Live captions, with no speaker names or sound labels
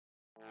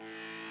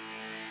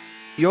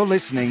You're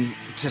listening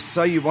to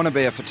So You Want to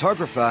Be a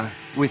Photographer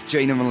with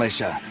Gina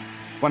Militia,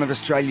 one of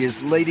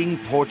Australia's leading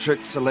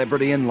portrait,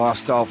 celebrity and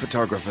lifestyle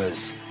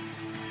photographers.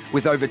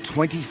 With over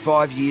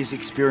 25 years'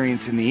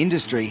 experience in the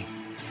industry,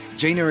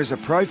 Gina is a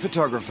pro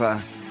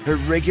photographer who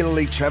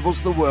regularly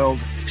travels the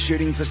world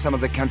shooting for some of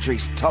the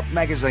country's top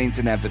magazines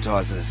and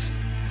advertisers.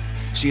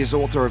 She is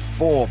author of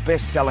 4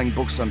 best-selling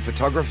books on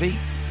photography,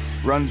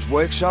 runs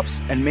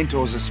workshops and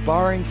mentors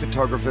aspiring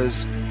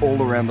photographers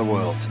all around the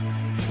world.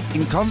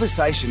 In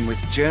conversation with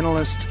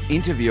journalist,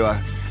 interviewer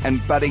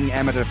and budding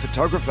amateur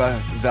photographer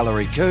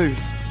Valerie Khoo,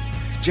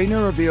 Gina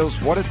reveals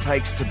what it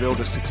takes to build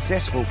a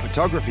successful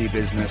photography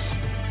business,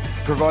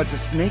 provides a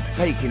sneak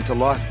peek into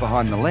life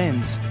behind the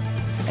lens,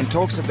 and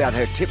talks about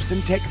her tips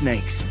and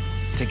techniques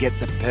to get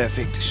the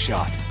perfect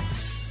shot.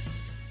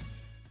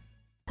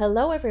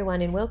 Hello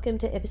everyone and welcome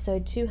to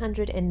episode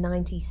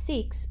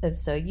 296 of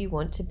So You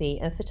Want to Be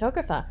a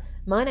Photographer.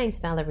 My name's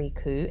Valerie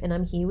Khoo and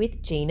I'm here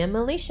with Gina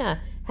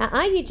Militia. How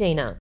are you,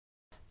 Gina?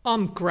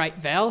 I'm great,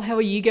 Val. How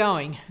are you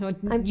going? You've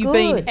good.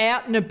 been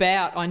out and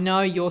about. I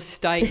know your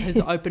state has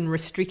open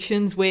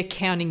restrictions. We're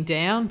counting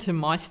down to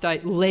my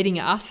state letting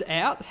us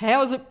out. How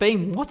has it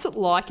been? What's it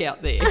like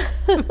out there?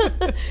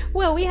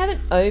 Well, we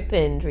haven't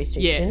opened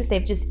restrictions.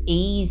 They've just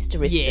eased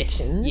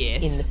restrictions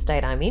Yes. in the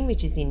state I'm in,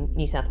 which is in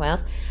New South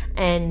Wales.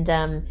 And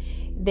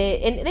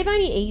they've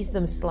only eased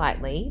them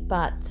slightly,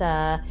 but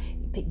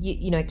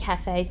you know,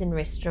 cafes and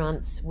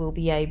restaurants will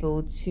be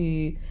able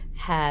to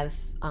have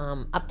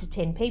up to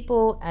 10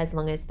 people as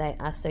long as they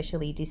are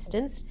socially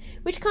distanced,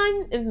 which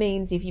kind of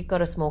means if you've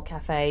got a small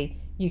cafe,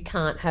 you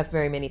can't have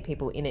very many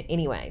people in it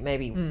anyway,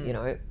 maybe, you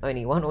know,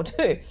 only 1 or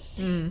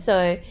 2.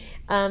 So,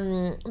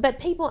 but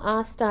people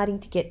are starting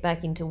to get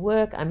back into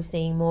work. I'm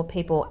seeing more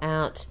people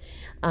out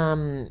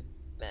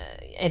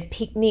at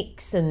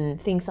picnics and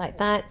things like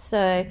that.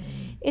 So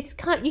it's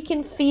you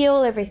can feel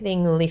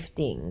everything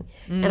lifting.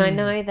 And I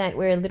know that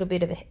we're a little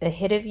bit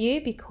ahead of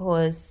you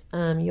because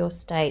your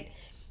state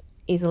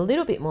is a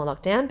little bit more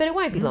locked down, but it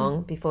won't be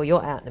long before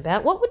you're out and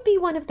about. What would be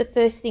one of the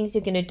first things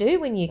you're going to do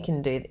when you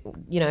can do,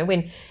 you know,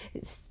 when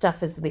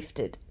stuff is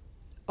lifted?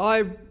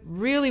 I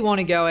really want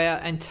to go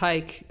out and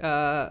take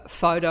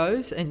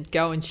photos and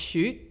go and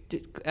shoot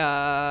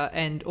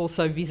and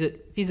also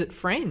visit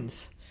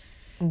friends.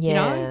 Yeah. You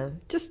know,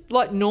 just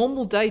like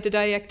normal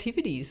day-to-day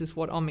activities is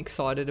what I'm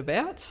excited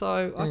about.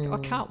 So I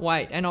can't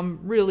wait. And I'm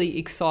really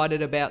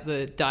excited about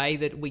the day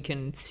that we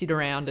can sit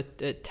around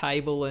at a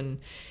table and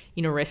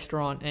in a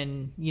restaurant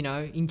and, you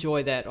know,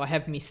 enjoy that. I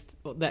have missed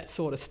that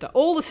sort of stuff.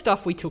 All the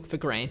stuff we took for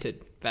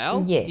granted,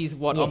 Val, is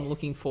what I'm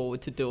looking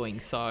forward to doing.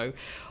 So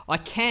I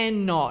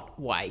cannot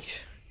wait.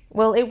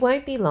 Well, it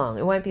won't be long.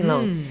 It won't be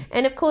long.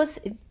 And of course,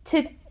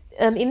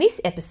 in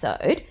this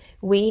episode,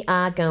 we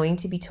are going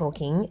to be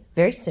talking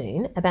very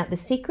soon about the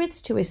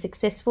secrets to a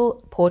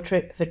successful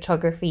portrait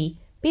photography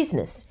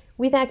business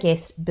with our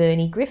guest,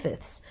 Bernie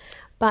Griffiths.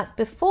 But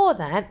before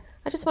that,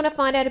 I just want to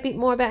find out a bit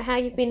more about how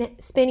you've been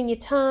spending your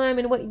time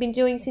and what you've been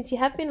doing since you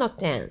have been locked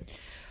down.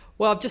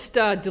 Well, I've just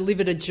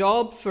delivered a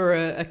job for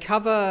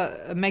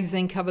a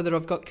magazine cover that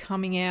I've got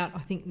coming out. I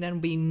think that'll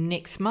be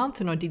next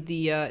month, and I did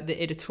the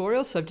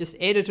editorial. So I've just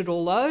edited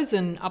all those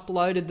and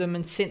uploaded them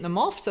and sent them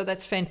off. So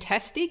that's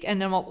fantastic.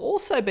 And then I've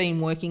also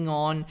been working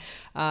on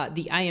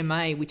the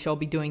AMA, which I'll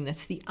be doing.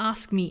 That's the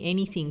Ask Me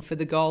Anything for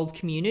the Gold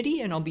community,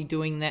 and I'll be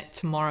doing that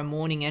tomorrow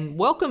morning. And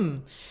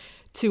welcome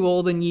to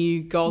all the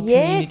new Gold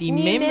community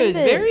members.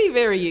 Very,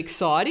 very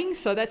exciting.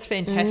 So that's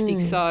fantastic.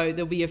 So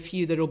there'll be a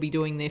few that'll be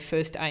doing their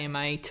first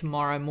AMA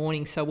tomorrow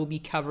morning. So we'll be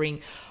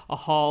covering a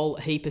whole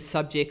heap of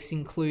subjects,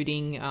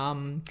 including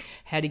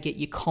how to get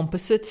your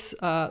composites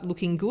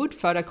looking good,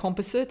 photo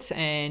composites,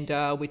 and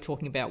we're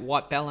talking about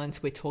white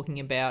balance. We're talking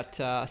about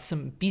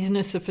some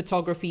business of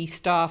photography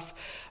stuff,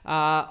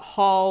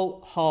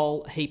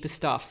 whole heap of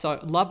stuff. So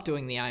love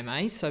doing the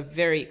AMAs. So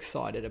very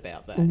excited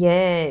about that.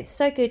 Yeah, it's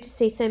so good to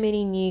see so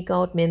many new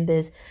Gold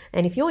members.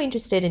 And if you're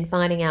interested in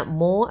finding out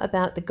more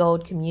about the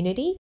Gold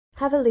community,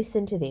 have a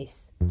listen to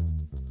this.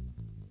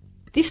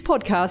 This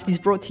podcast is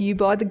brought to you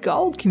by the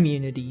Gold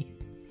community.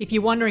 If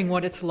you're wondering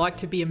what it's like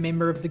to be a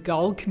member of the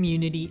Gold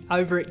community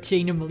over at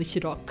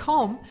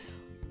ginamilitia.com,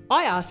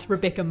 I asked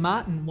Rebecca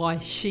Martin why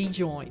she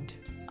joined.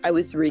 I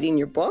was reading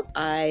your book.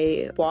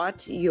 I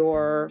watched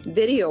your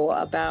video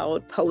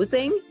about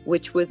posing,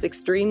 which was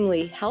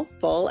extremely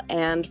helpful.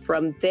 And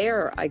from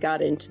there, I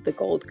got into the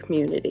Gold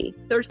community.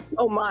 There's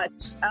so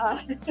much.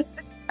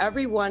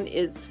 Everyone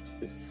is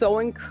so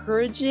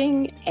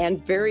encouraging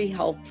and very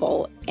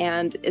helpful.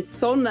 And it's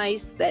so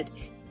nice that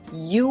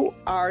you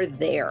are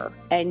there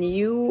and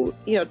you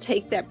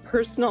take that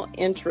personal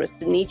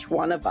interest in each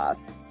one of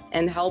us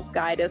and help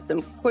guide us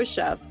and push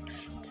us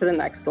to the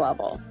next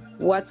level.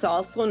 What's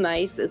also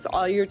nice is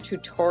all your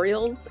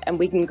tutorials, and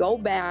we can go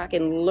back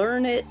and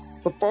learn it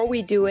before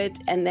we do it.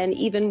 And then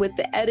even with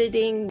the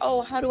editing,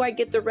 how do I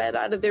get the red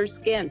out of their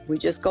skin? We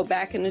just go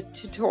back in the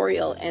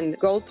tutorial and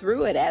go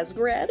through it as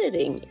we're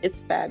editing.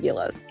 It's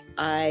fabulous.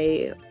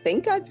 I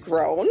think I've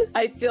grown.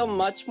 I feel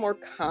much more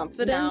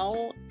confident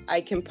now.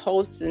 I can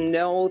post and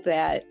know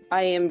that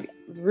I am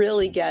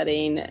really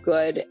getting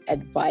good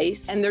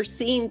advice, and they're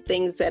seeing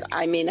things that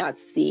I may not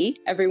see.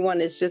 Everyone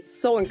is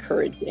just so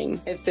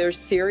encouraging. If they're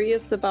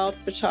serious about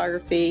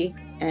photography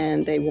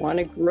and they want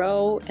to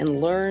grow and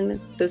learn,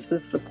 this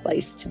is the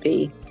place to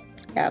be.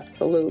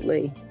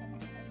 Absolutely.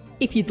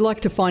 If you'd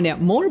like to find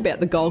out more about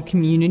the Gold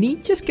community,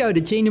 just go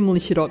to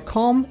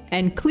ginamilicia.com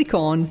and click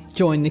on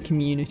Join the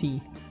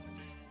Community.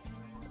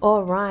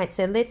 All right,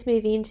 so let's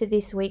move into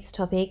this week's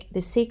topic,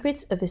 the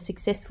secrets of a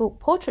successful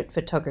portrait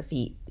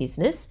photography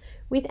business,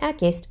 with our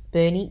guest,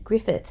 Bernie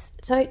Griffiths.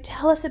 So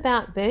tell us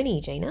about Bernie,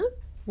 Gina.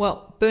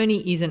 Well,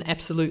 Bernie is an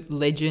absolute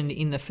legend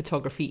in the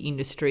photography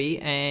industry,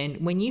 and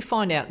when you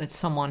find out that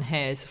someone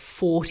has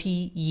 40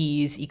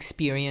 years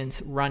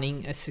experience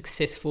running a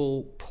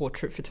successful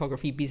portrait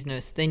photography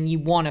business, then you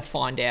want to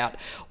find out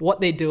what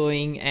they're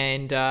doing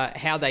and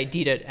how they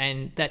did it,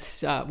 and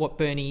that's what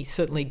Bernie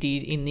certainly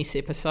did in this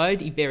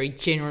episode. He very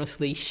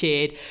generously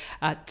shared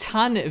a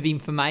ton of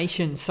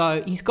information,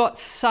 so he's got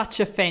such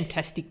a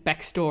fantastic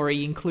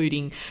backstory,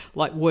 including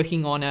like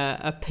working on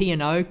a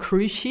P&O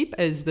cruise ship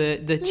as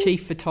the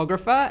chief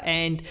photographer,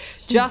 and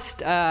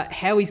just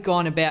how he's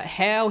gone about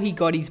how he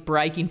got his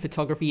break in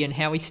photography and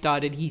how he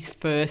started his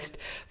first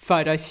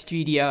photo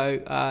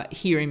studio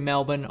here in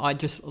Melbourne. I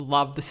just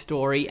love the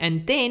story.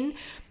 And then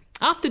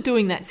after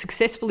doing that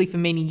successfully for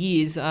many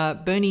years,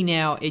 Bernie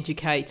now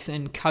educates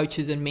and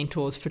coaches and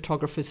mentors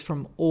photographers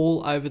from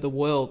all over the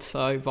world,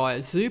 so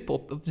via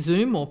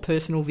Zoom or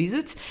personal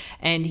visits,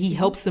 and he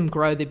helps them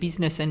grow their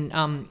business.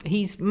 And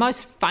he's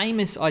most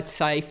famous, I'd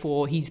say,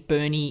 for his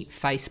Bernie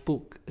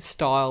Facebook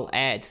style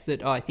ads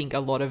that I think a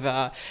lot of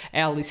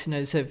our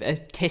listeners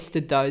have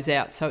tested those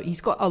out. So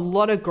he's got a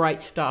lot of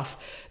great stuff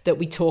that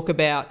we talk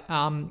about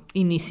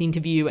in this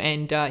interview,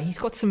 and he's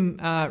got some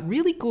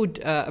really good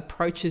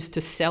approaches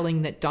to selling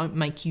that don't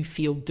make you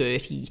feel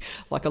dirty,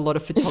 like a lot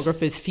of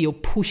photographers feel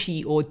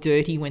pushy or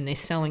dirty when they're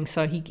selling.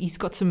 So he's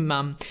got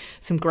some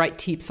great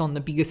tips on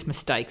the biggest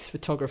mistakes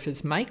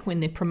photographers make when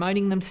they're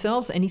promoting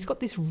themselves, and he's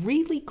got this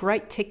really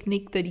great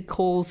technique that he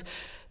calls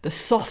the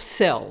soft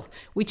sell,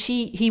 which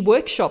he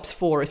workshops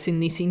for us in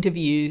this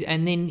interview.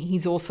 And then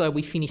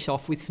we finish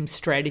off with some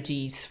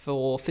strategies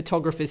for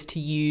photographers to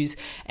use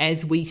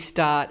as we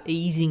start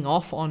easing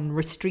off on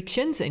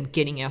restrictions and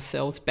getting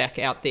ourselves back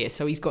out there.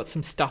 So he's got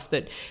some stuff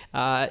that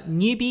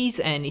newbies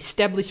and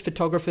established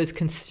photographers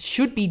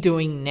should be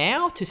doing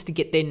now just to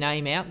get their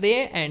name out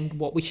there, and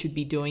what we should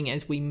be doing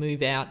as we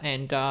move out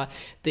and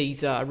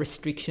these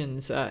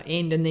restrictions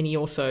end. And then he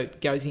also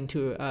goes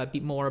into a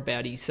bit more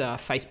about his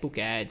Facebook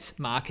ads,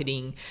 marketing,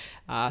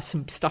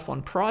 some stuff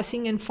on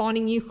pricing and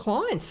finding new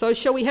clients. So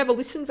shall we have a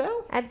listen,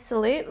 Val?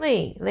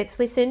 Absolutely. Let's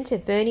listen to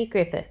Bernie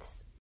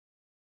Griffiths.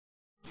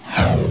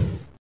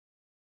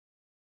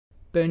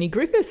 Bernie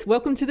Griffiths,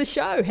 welcome to the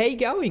show. How are you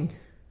going?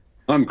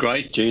 I'm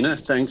great, Gina.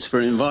 Thanks for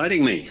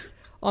inviting me.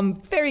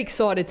 I'm very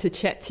excited to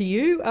chat to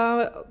you.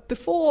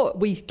 Before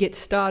we get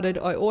started,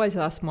 I always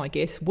ask my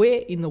guests, where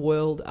in the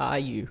world are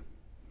you?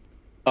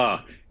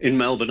 In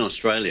Melbourne,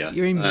 Australia.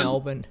 You're in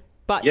Melbourne.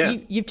 But yeah.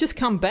 you've just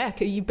come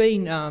back. You've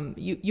been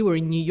you were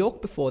in New York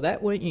before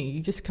that, weren't you?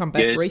 You just come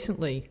back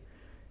recently.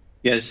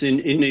 Yes, in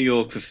New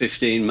York for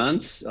 15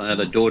 months. I have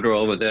a daughter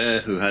over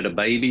there who had a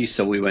baby,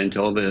 so we went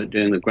over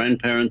doing the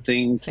grandparent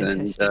things.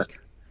 Fantastic. And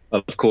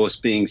of course,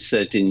 being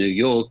set in New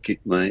York,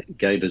 it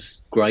gave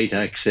us great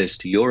access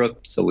to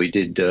Europe. So we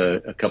did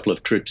a couple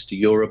of trips to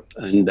Europe,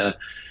 and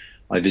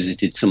I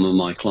visited some of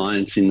my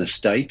clients in the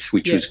States,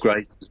 which was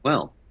great as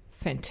well.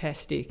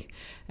 Fantastic.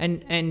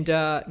 And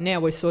now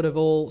we're sort of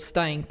all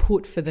staying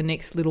put for the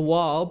next little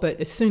while, but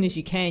as soon as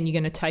you can, you're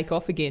going to take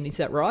off again. Is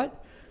that right?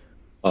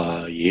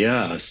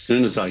 Yeah, as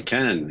soon as I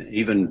can.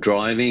 Even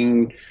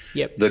driving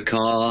the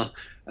car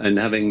and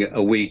having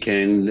a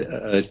weekend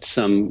at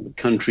some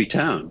country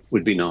town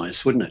would be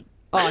nice, wouldn't it?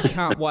 Oh, I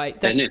can't wait.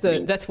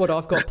 That's what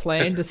I've got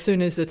planned. As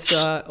soon as it's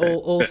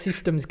all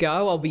systems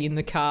go, I'll be in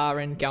the car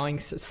and going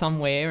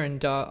somewhere,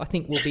 and I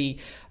think we'll be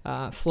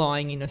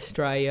flying in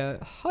Australia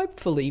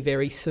hopefully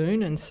very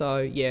soon. And so,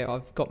 yeah,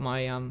 I've got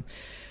my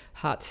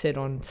heart set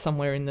on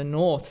somewhere in the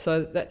north.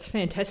 So that's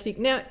fantastic.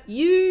 Now,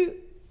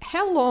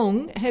 how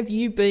long have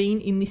you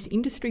been in this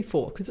industry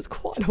for? Because it's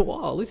quite a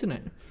while, isn't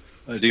it?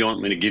 Do you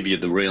want me to give you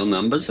the real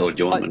numbers, or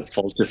do you want me to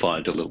falsify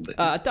it a little bit?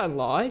 Don't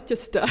lie.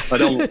 Just. I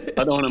don't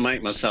want to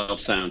make myself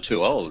sound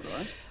too old,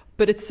 right?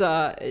 But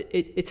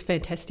it's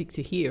fantastic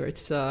to hear.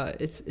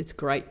 It's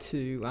great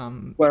to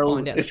find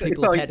out that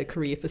people have had a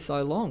career for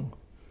so long.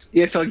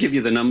 Yeah, if I give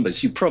you the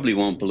numbers, you probably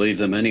won't believe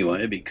them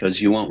anyway,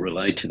 because you won't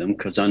relate to them,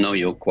 because I know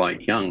you're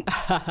quite young.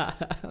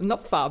 I'm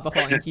not far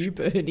behind you,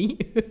 Bernie.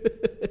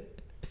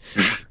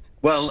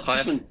 Well, I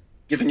haven't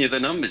given you the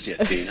numbers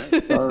yet, Tina.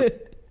 So,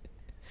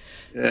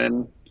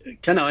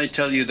 can I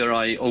tell you that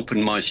I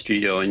opened my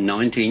studio in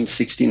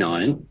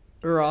 1969?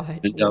 Right.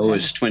 And I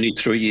was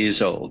 23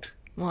 years old.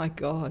 My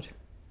God.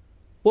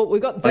 Well, we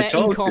got that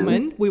in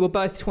common. We were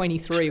both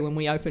 23 when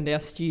we opened our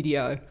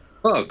studio.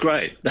 Oh,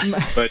 great.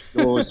 But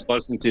yours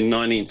wasn't in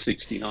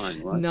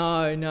 1969, right?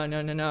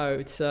 No.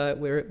 It's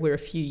we're a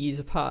few years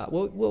apart.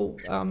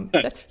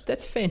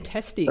 That's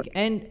fantastic.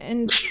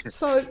 And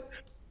so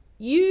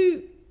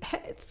you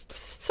had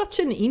such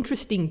an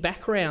interesting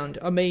background.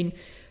 I mean,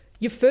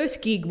 your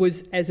first gig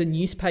was as a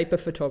newspaper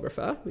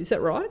photographer. Is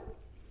that right?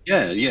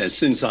 Yeah. As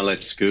soon as I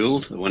left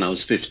school, when I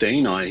was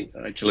 15,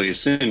 as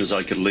soon as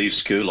I could leave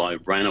school, I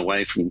ran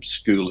away from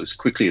school as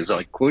quickly as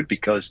I could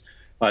because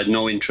I had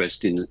no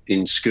interest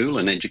in school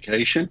and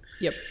education.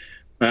 Yep.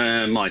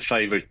 My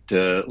favourite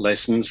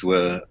lessons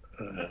were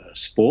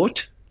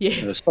sport.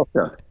 Yeah.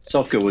 Soccer.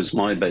 Soccer was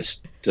my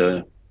best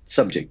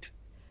subject.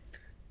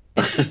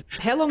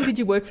 How long did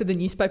you work for the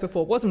newspaper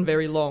for? It wasn't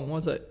very long,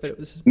 was it? But it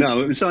was.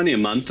 No, it was only a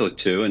month or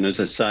two. And as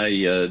I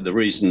say, the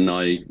reason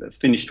I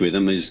finished with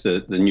them is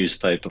that the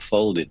newspaper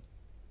folded.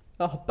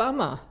 Oh,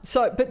 bummer.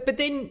 So, but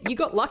then you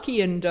got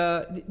lucky, and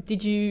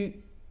did you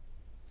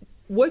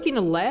work in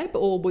a lab,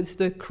 or was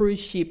the cruise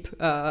ship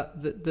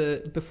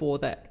the before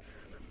that?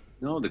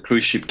 No, the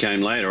cruise ship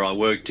came later. I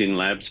worked in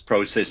labs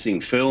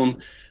processing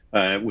film.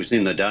 It was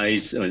in the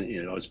days,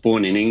 I was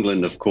born in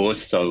England, of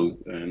course, so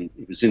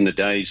it was in the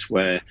days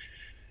where,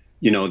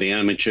 the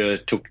amateur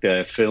took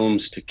their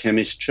films to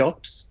chemist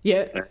shops.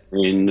 Yeah.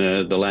 And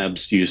the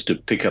labs used to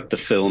pick up the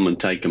film and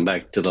take them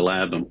back to the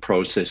lab and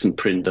process and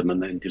print them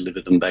and then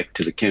deliver them back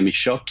to the chemist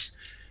shops.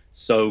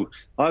 So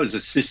I was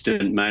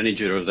assistant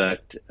manager of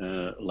that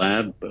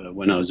lab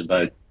when I was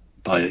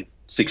by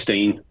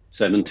 16,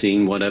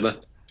 17, whatever.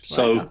 Wow.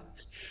 So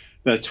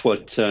that's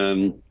what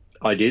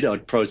I did.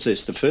 I'd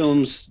process the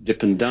films,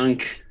 dip and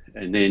dunk,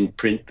 and then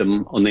print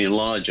them on the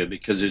enlarger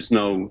because there's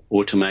no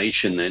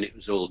automation then. It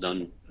was all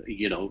done,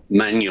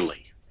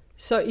 manually.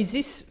 So is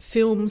this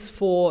films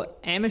for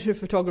amateur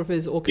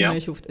photographers or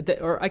commercial?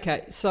 Yep.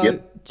 Okay,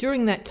 so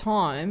during that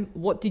time,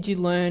 what did you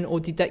learn, or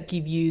did that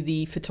give you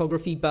the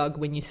photography bug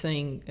when you're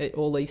seeing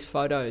all these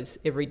photos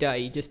every day?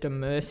 You're just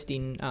immersed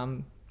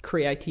in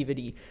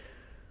creativity.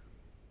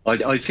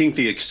 I think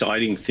the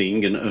exciting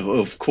thing, and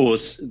of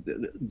course,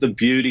 the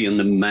beauty and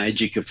the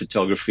magic of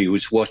photography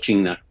was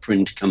watching that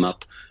print come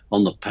up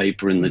on the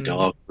paper in the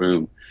dark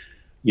room,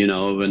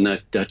 and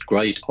that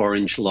great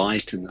orange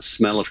light and the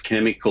smell of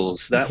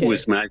chemicals. That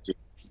was magic.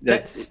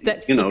 That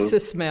fixer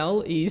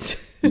smell is...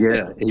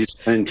 Yeah, it's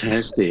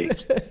fantastic.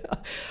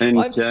 And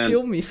I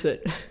still miss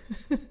it.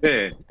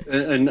 Yeah,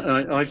 and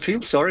I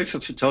feel sorry for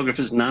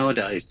photographers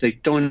nowadays. They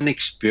don't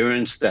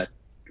experience that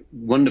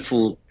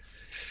wonderful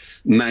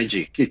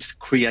magic. It's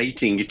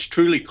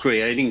truly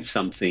creating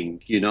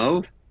something,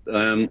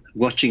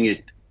 watching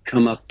it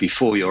come up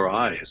before your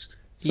eyes.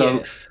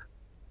 So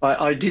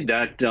I did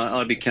that.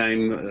 I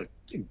became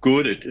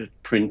good at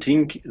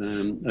printing,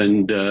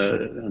 and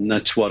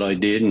that's what I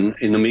did. And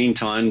in the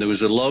meantime, there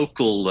was a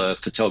local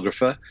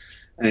photographer,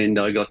 and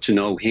I got to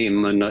know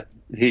him, and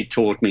he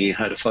taught me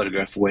how to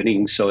photograph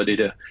weddings. So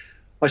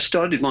I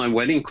started my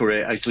wedding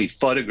career actually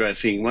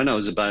photographing when I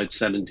was about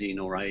 17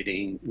 or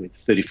 18 with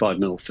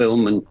 35mm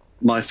film, and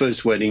my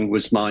first wedding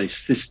was my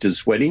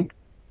sister's wedding,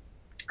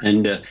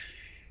 and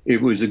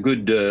it was a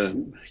good,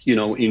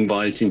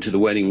 invite into the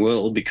wedding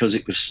world because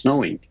it was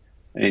snowing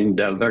and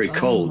very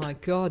cold. Oh my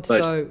God!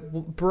 So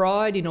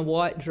bride in a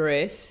white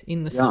dress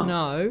in the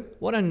snow.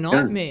 What a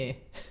nightmare!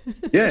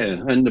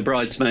 Yeah, and the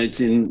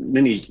bridesmaids in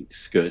mini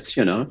skirts,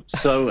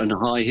 so and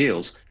high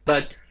heels.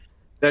 But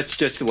that's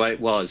just the way it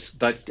was.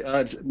 But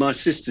my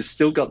sister's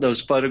still got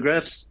those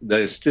photographs.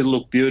 They still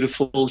look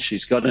beautiful.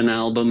 She's got an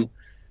album.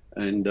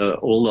 And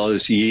all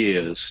those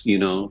years,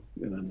 to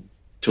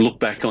look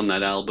back on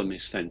that album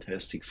is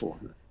fantastic for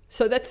her.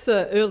 So that's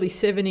the early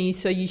 70s.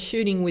 So you're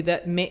shooting with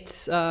that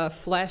Metz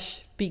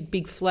flash,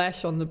 big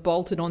flash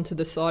bolted onto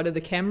the side of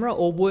the camera,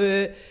 or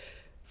were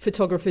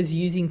photographers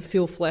using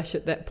fill flash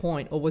at that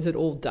point, or was it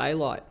all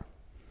daylight?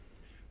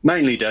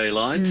 Mainly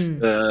daylight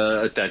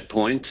at that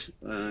point.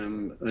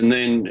 And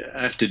then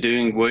after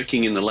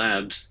working in the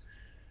labs,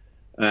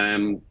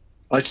 I've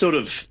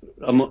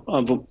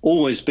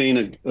always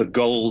been a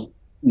goal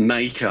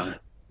maker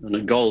and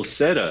a goal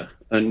setter.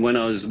 And when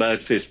I was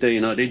about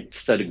 15, I did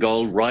set a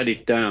goal, write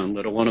it down,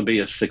 that I want to be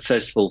a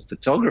successful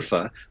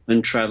photographer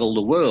and travel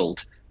the world.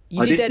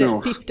 You did that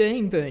at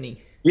 15,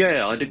 Bernie?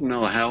 Yeah, I didn't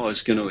know how I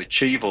was going to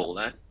achieve all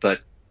that,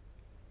 but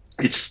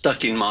it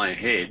stuck in my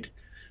head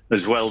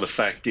as well, the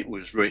fact it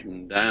was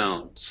written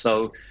down.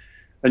 So,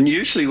 and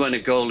usually when a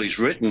goal is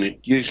written,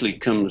 it usually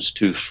comes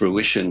to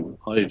fruition.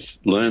 I've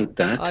learned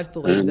that. I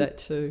believe that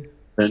too.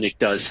 And it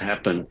does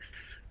happen.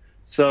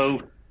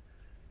 So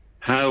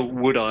how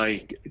would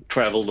I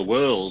travel the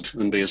world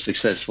and be a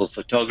successful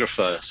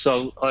photographer?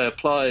 So I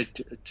applied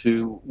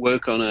to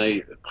work on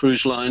a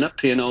cruise liner,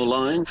 P&O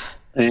Line,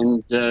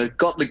 and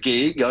got the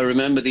gig. I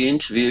remember the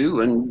interview,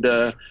 and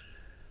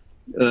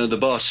the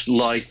boss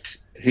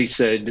he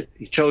said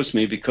he chose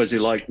me because he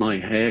liked my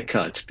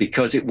haircut,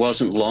 because it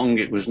wasn't long,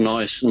 it was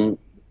nice and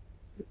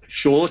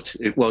short.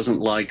 It wasn't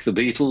like the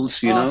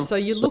Beatles, you know. So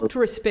you looked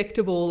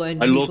respectable,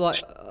 and he was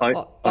like,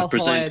 I'll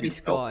hire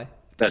this guy.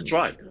 That's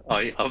right.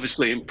 I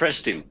obviously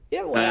impressed him.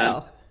 Yeah,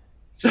 wow.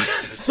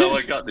 So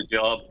I got the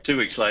job. 2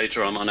 weeks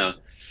later, I'm on a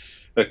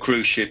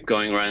cruise ship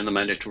going around the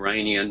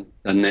Mediterranean,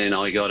 and then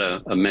I got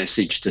a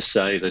message to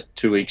say that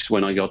 2 weeks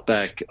when I got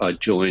back, I'd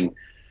join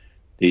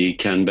the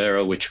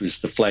Canberra, which was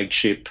the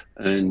flagship,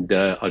 and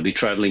I'd be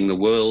traveling the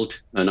world,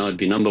 and I'd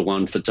be number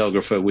one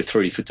photographer with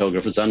 3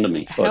 photographers under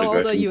me. How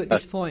old are you at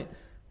this point?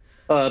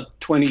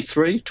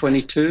 23,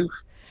 22.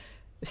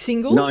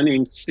 Single?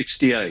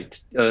 1968,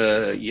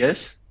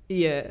 yes.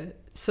 Yeah,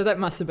 so that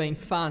must have been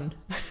fun.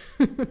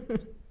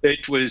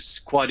 It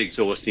was quite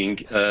exhausting,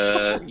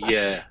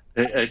 yeah.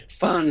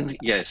 Fun,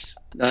 yes.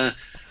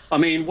 I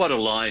mean, what a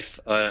life.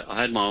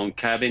 I had my own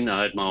cabin.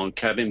 I had my own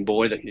cabin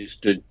boy that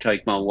used to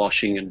take my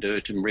washing and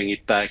dirt and bring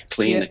it back,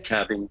 clean the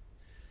cabin.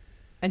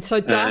 And so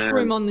dark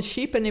room on the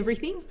ship and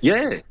everything?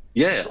 Yeah,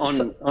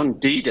 on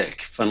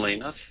D-deck, funnily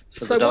enough.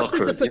 So what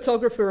does a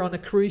photographer on a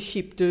cruise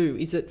ship do?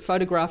 Is it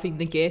photographing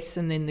the guests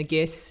and then the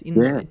guests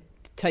in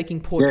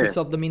taking portraits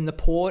of them in the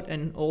port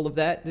and all of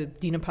that, the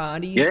dinner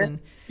parties?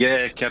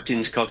 Yeah,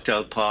 captain's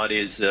cocktail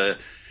parties.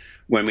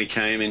 When we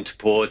came into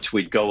port,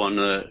 we'd go on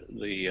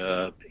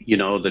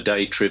the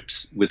day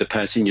trips with the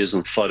passengers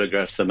and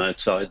photograph them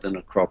outside the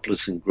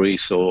Necropolis in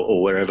Greece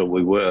or wherever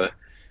we were.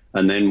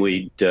 And then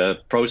we'd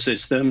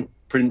process them,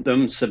 print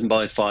them 7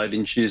 by 5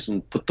 inches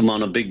and put them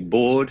on a big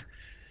board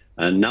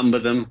and number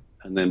them.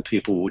 And then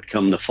people would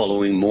come the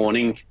following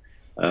morning.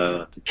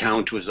 The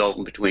count was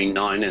open between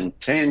 9 and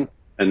 10,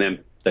 and then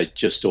they'd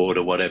just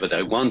order whatever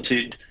they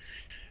wanted.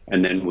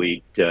 And then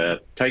we'd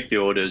take the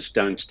orders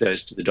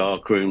downstairs to the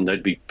darkroom.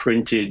 They'd be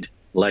printed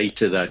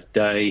later that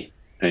day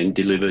and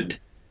delivered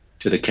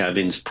to the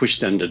cabins,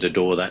 pushed under the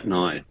door that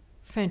night.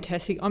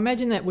 Fantastic. I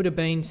imagine that would have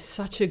been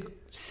such a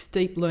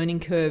steep learning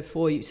curve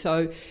for you.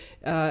 So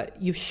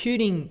you're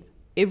shooting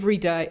every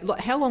day.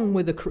 Like, how long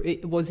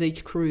was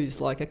each cruise?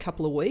 Like a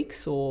couple of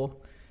weeks or?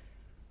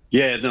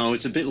 Yeah, no,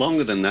 it's a bit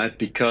longer than that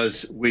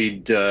because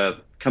we'd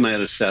come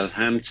out of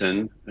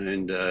Southampton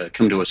and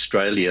come to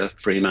Australia,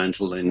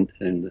 Fremantle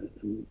and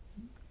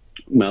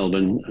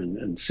Melbourne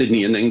and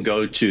Sydney, and then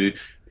go to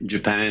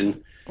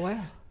Japan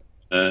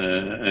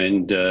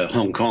and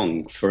Hong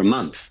Kong for a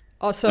month.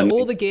 Oh, so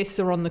all the guests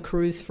are on the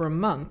cruise for a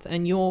month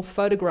and you're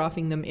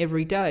photographing them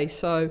every day.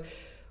 So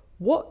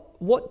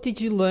what did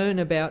you learn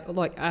about,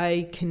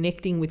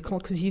 connecting with,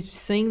 because you're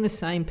seeing the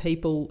same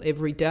people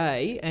every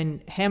day,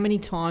 and how many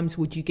times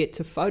would you get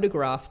to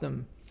photograph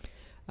them?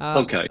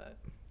 Okay.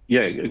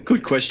 Yeah,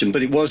 good question.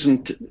 But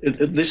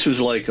this was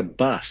like a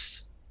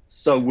bus.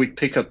 So we'd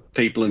pick up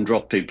people and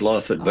drop people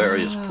off at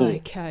various ports.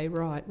 Okay,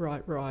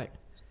 right.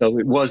 So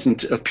it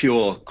wasn't a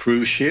pure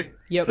cruise ship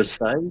per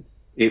se.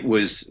 It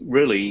was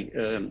really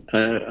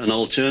an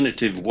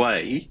alternative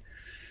way.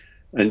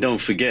 And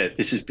don't forget,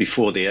 this is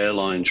before the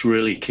airlines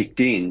really kicked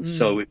in.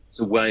 So it's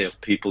a way of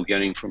people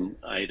getting from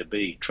A to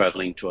B,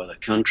 traveling to other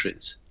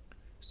countries.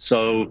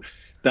 So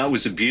that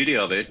was the beauty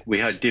of it. We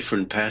had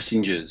different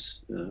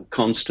passengers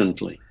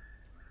constantly.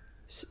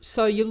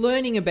 So you're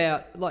learning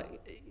about,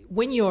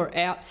 when you're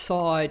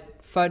outside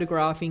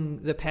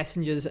photographing the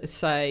passengers,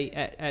 say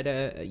at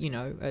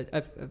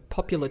a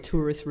popular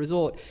tourist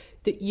resort,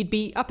 that you'd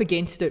be up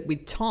against it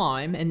with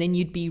time, and then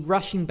you'd be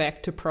rushing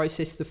back to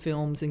process the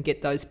films and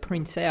get those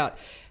prints out.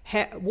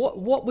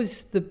 What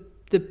was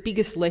the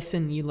biggest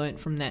lesson you learnt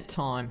from that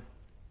time?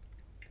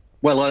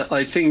 Well,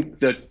 I think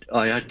that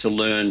I had to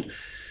learn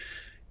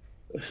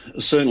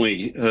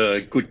certainly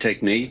good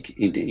technique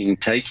in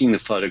taking the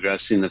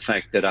photographs, in the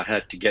fact that I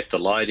had to get the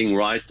lighting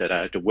right, that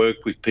I had to work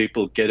with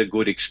people, get a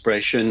good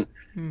expression,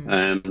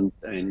 and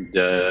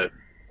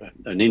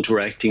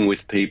interacting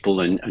with people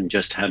and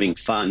just having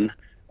fun.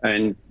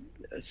 And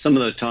some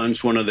of the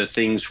times, one of the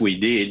things we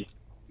did,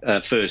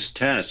 first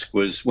task,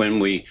 was when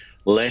we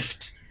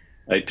left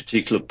a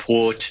particular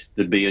port,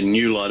 there'd be a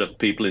new lot of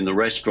people in the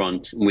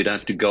restaurant, and we'd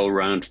have to go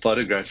around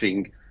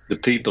photographing the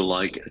people,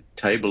 like a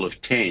table of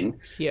 10.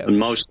 And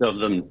most of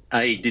them,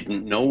 A,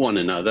 didn't know one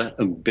another,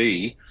 and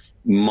B,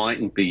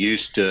 mightn't be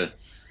used to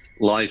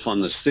life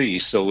on the sea,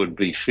 so would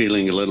be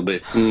feeling a little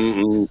bit,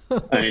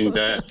 and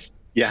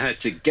you had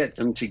to get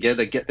them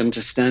together, get them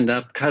to stand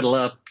up, cuddle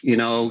up,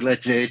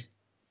 let's it.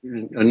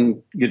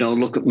 And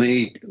look at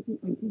me,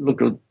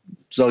 look at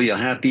so you're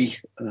happy,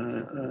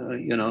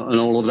 and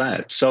all of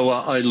that. So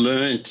I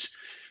learned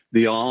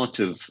the art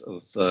of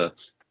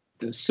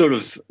sort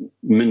of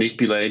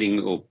manipulating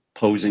or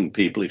posing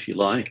people, if you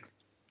like,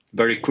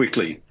 very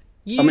quickly.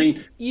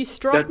 You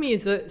strike me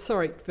as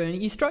Bernie.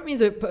 You strike me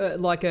as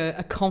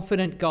a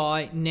confident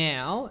guy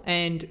now,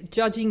 and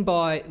judging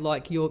by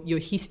your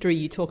history,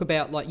 you talk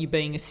about you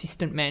being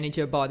assistant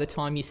manager by the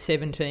time you're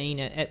 17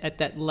 at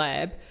that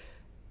lab.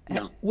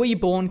 Yeah. Were you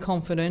born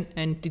confident,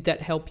 and did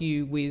that help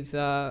you with,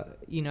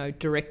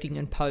 directing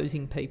and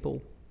posing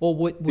people? Or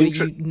were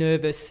you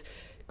nervous?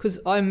 Because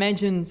I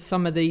imagine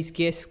some of these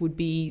guests would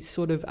be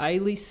sort of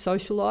A-list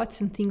socialites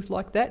and things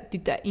like that.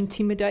 Did that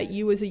intimidate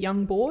you as a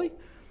young boy?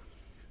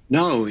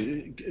 No,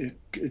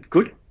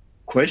 good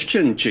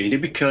question, Jeannie,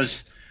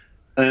 because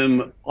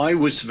I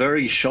was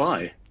very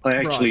shy. I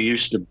actually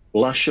used to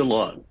blush a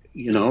lot,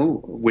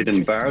 with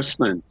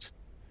embarrassment.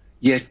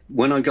 Yet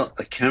when I got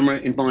a camera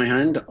in my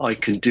hand, I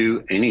can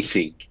do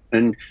anything.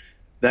 And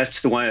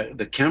that's the way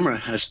the camera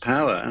has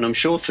power. And I'm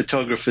sure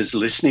photographers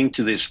listening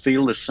to this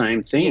feel the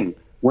same thing. Yeah.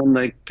 When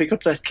they pick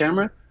up that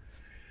camera,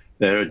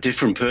 they're a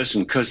different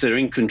person because they're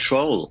in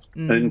control.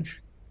 And,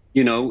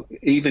 you know,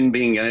 even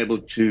being able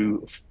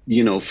to,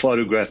 you know,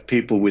 photograph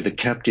people with the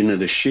captain of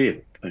the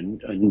ship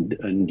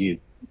and you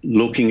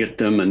looking at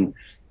them and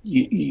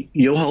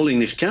you're holding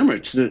this camera.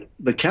 It's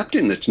the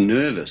captain that's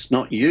nervous,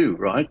 not you,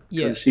 right?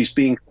 Yeah. Because he's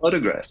being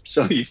photographed.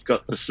 So you've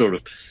got this sort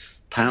of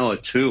power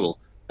tool.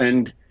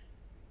 And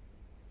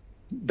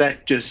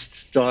that just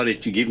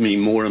started to give me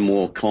more and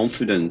more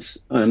confidence.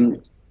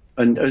 And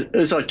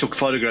as I took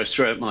photographs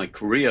throughout my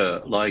career,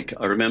 like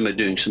I remember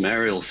doing some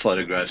aerial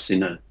photographs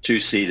in a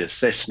 2-seater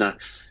Cessna,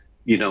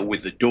 you know,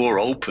 with the door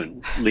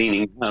open,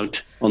 leaning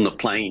out on the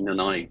plane, and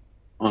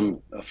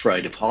I'm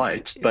afraid of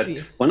heights. But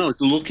when I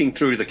was looking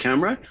through the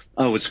camera,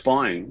 I was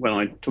fine. When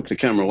I took the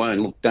camera away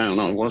and looked down,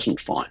 I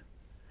wasn't fine.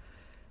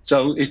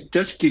 So it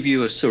does give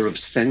you a sort of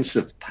sense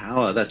of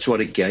power. That's what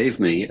it gave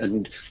me.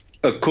 And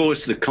of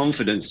course, the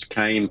confidence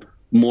came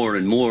more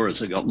and more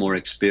as I got more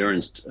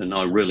experienced and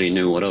I really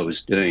knew what I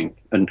was doing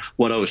and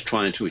what I was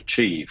trying to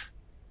achieve.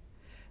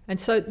 And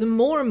so the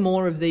more and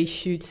more of these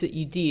shoots that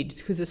you did,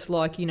 because it's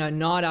like, you know,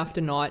 night after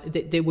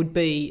night, there would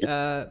be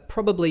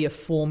probably a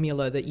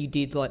formula that you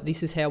did, like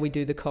this is how we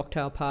do the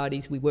cocktail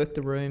parties, we work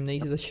the room,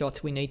 these are the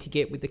shots we need to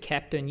get with the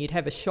captain. You'd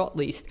have a shot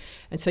list.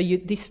 And so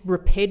this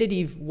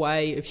repetitive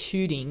way of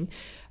shooting,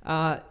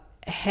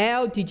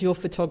 how did your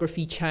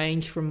photography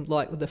change from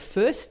like the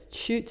first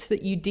shoots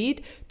that you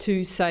did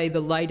to say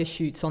the later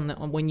shoots on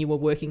when you were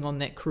working on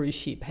that cruise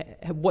ship?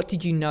 What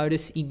did you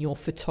notice in your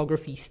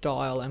photography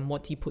style and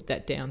what do you put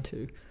that down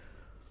to?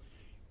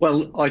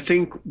 Well, I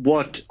think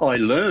what I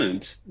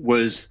learned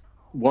was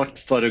what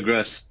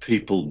photographs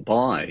people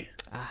buy.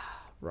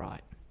 Ah,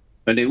 right.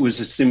 And it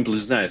was as simple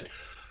as that.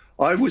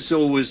 I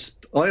always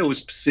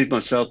perceived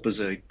myself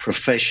as a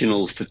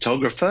professional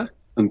photographer,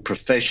 and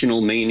professional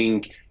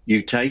meaning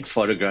you take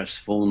photographs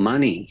for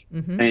money.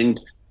 Mm-hmm.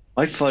 And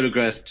I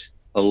photographed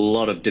a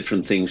lot of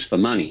different things for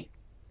money.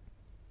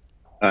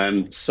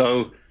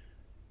 So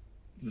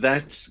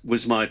that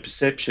was my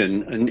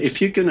perception. And if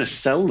you're going to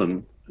sell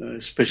them,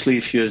 especially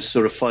if you're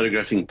sort of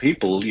photographing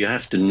people, you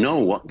have to know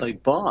what they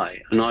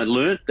buy. And I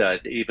learned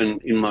that even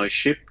in my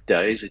ship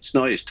days. It's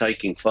not just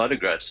taking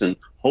photographs and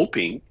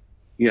hoping.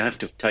 You have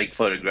to take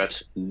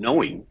photographs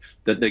knowing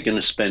that they're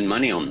going to spend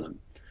money on them.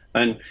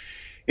 And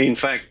in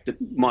fact,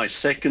 my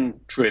second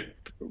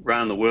trip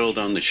around the world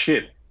on the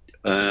ship,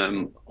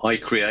 I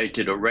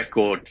created a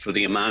record for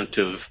the amount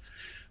of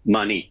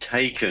money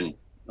taken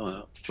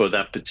for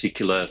that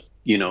particular,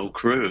 you know,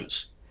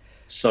 cruise.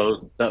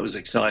 So that was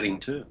exciting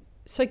too.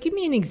 So give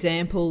me an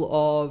example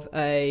of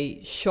a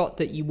shot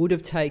that you would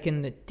have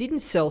taken that didn't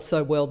sell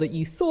so well that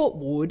you thought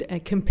would,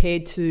 and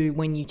compared to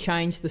when you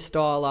changed the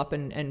style up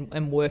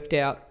and worked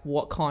out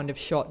what kind of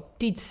shot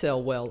did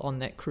sell well on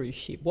that cruise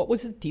ship. What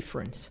was the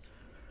difference?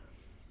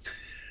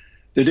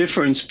 The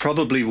difference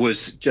probably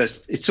was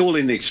just, it's all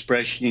in the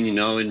expression, you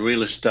know, in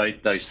real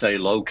estate, they say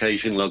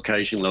location,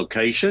 location,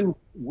 location.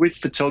 With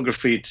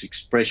photography, it's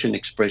expression,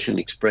 expression,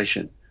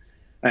 expression.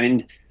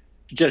 And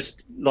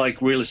just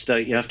like real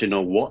estate, you have to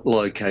know what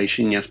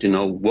location, you have to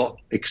know what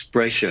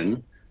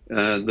expression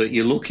that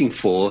you're looking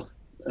for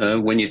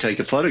when you take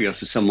a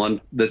photograph of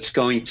someone that's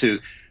going to,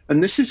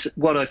 and this is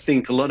what I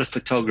think a lot of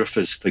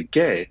photographers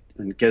forget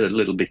and get a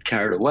little bit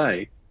carried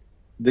away.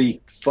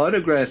 The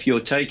photograph you're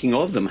taking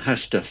of them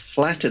has to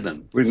flatter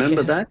them.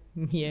 Remember that?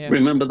 Yeah.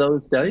 Remember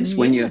those days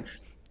when you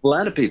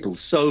flatter people?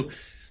 So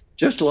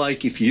just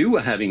like if you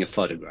were having a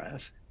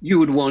photograph, you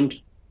would want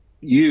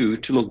you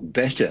to look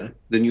better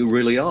than you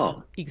really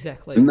are.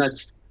 Exactly. And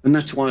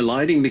that's why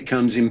lighting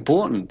becomes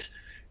important.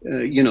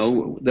 You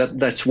know,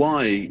 that's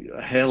why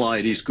hair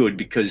light is good,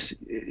 because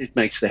it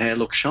makes the hair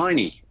look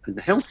shiny and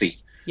healthy.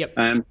 Yep.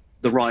 And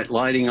the right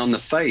lighting on the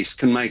face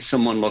can make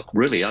someone look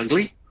really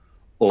ugly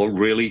or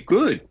really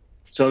good.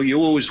 So you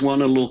always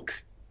want to look,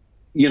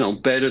 you know,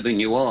 better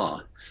than you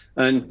are.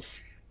 And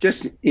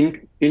just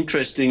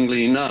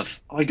interestingly enough,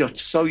 I got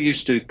so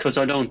used to, because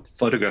I don't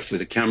photograph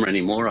with a camera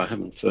anymore. I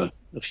haven't for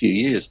a few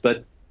years,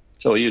 but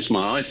so I use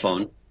my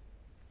iPhone.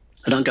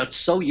 And I got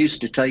so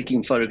used to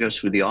taking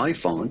photographs with the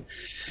iPhone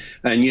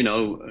and, you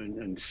know,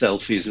 and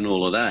selfies and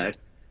all of that,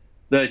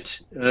 that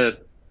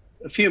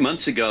a few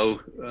months ago,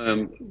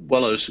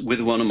 while I was with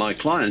one of my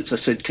clients, I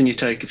said, can you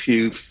take a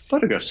few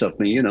photographs of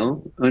me, you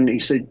know? And he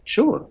said,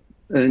 sure.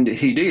 And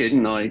he did,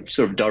 and I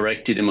sort of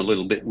directed him a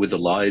little bit with the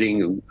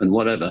lighting and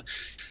whatever.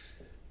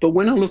 But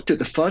when I looked at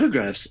the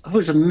photographs, I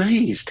was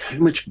amazed how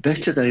much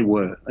better they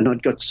were. And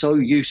I'd got so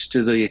used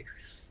to the,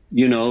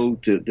 you know,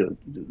 the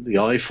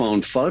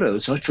iPhone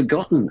photos, I'd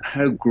forgotten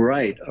how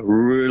great a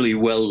really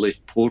well-lit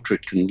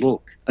portrait can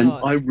look. And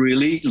I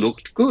really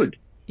looked good.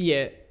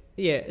 Yeah.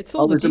 Yeah, it's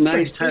all the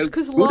difference.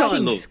 Because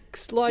lighting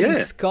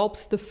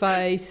sculpts the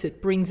face,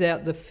 it brings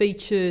out the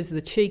features,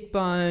 the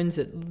cheekbones,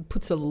 it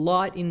puts a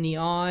light in the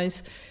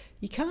eyes.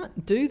 You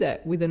can't do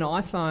that with an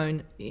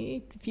iPhone.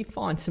 If you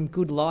find some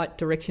good light,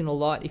 directional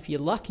light, if you're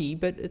lucky,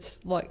 but it's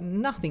like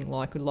nothing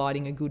like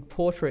lighting a good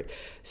portrait.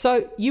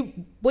 So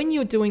when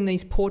you're doing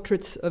these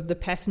portraits of the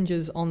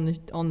passengers on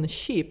the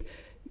ship,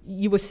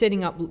 were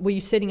you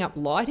setting up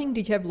lighting?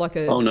 Did you have like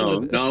a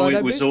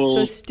it was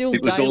all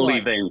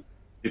daylight? Events.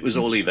 It was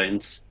all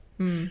events.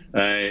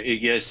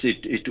 Yes,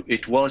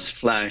 it was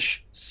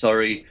flash.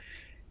 Sorry,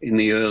 in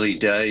the early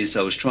days,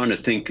 I was trying to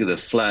think of the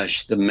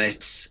flash, the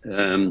Mets.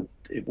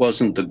 It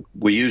wasn't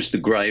we used the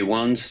grey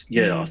ones.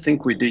 Yeah, I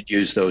think we did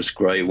use those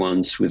grey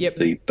ones with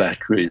the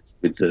batteries,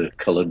 with the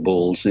coloured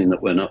balls in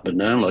that went up and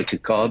down like a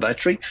car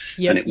battery,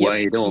 and it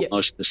weighed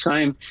almost the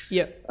same.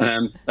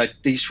 But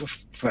these were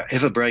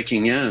forever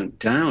breaking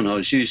down. I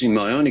was using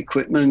my own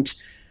equipment,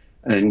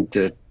 and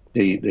the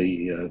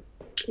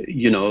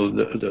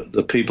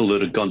people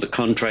that had got the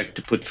contract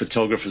to put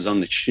photographers on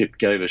the ship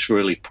gave us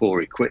really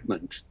poor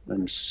equipment.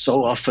 And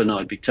so often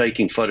I'd be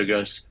taking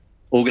photographs,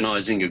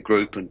 organising a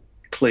group, and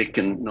click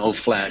and no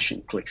flash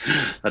and click.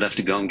 I'd have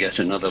to go and get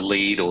another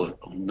lead or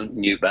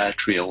new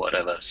battery or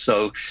whatever.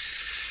 So,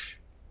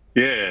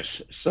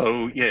 yes.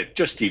 So, yeah,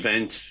 just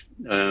events,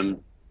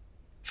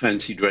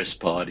 fancy dress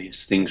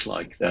parties, things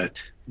like that.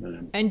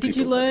 And did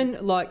you learn,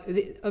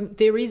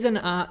 there is an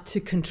art to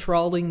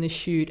controlling the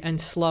shoot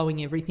and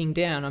slowing everything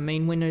down. I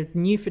mean, when a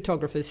new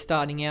photographer's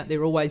starting out,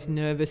 they're always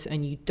nervous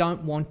and you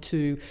don't want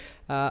to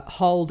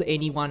hold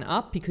anyone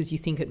up because you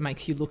think it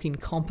makes you look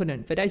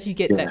incompetent. But as you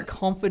get that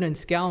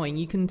confidence going,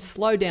 you can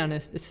slow down a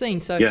scene.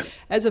 So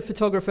as a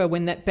photographer,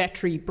 when that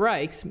battery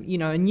breaks,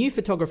 a new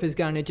photographer is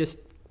going to just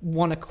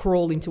want to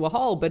crawl into a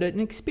hole, but an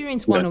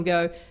experienced one will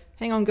go,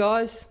 hang on,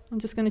 guys, I'm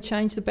just going to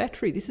change the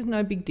battery. This is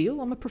no big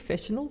deal. I'm a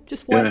professional.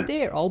 Just wait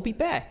there. I'll be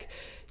back.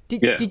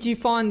 Did you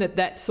find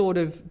that sort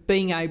of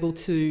being able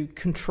to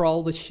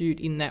control the shoot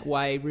in that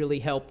way really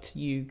helped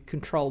you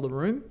control the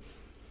room?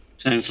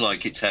 Sounds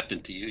like it's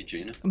happened to you,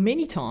 Gina.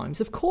 Many times.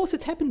 Of course,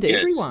 it's happened to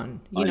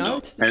everyone. You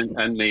know.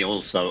 And me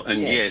also.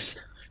 And yes,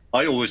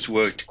 I always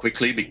worked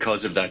quickly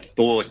because of that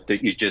thought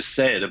that you just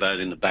said about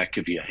in the back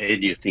of your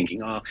head. You're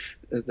thinking,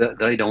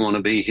 they don't want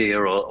to be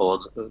here or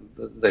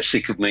they're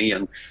sick of me.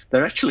 And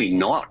they're actually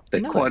not.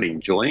 They're quite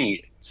enjoying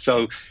it.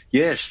 So,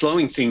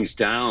 slowing things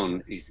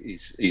down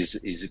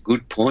is a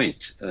good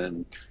point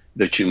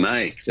that you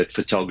make, that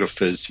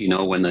photographers,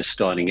 when they're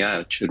starting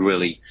out, should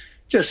really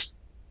just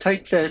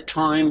take their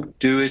time,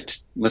 do it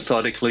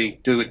methodically,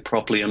 do it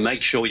properly, and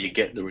make sure you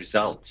get the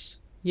results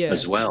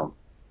as well.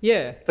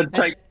 Yeah. But it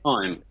takes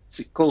time. It's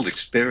called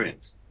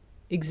experience.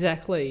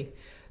 Exactly.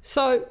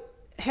 So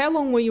how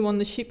long were you on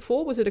the ship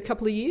for? Was it a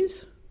couple of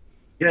years?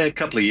 Yeah, a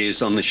couple of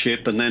years on the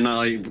ship. And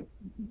then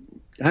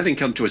having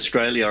come to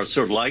Australia, I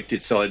sort of liked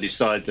it, so I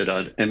decided that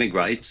I'd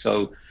emigrate.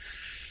 So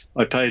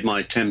I paid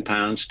my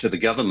 £10 to the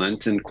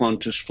government and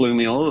Qantas flew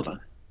me over.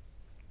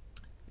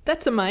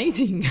 That's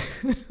amazing.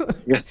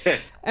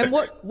 And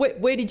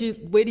where did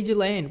you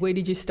land? Where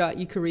did you start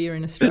your career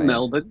in Australia? In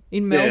Melbourne.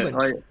 In Melbourne.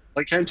 Yeah,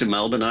 I came to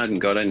Melbourne. I hadn't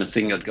got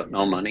anything. I'd got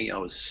no money.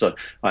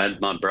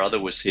 My brother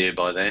was here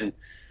by then,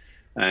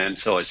 and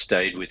so I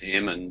stayed with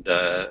him. And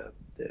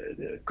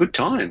good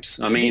times.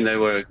 I mean, they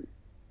were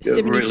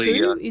 72?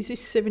 Really. Is this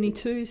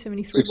 72,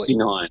 73?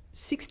 69.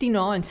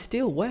 69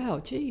 still. Wow,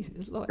 geez.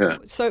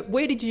 So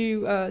where did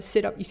you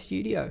set up your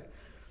studio?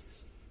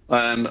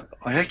 I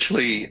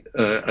actually,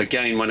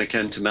 again, when I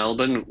came to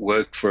Melbourne,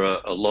 worked for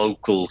a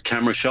local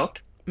camera shop.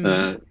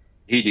 Mm-hmm.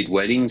 He did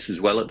weddings as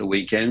well at the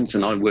weekends,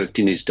 and I worked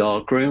in his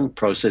darkroom,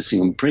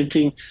 processing and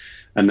printing,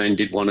 and then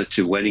did 1 or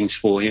 2 weddings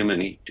for him,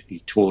 and he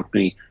taught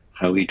me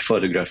how he'd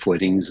photograph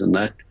weddings and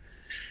that.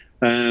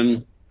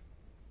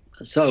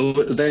 So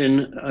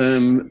then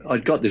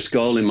I'd got this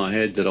goal in my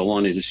head that I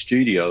wanted a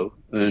studio,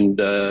 and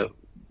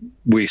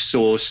we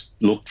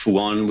looked for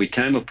one. We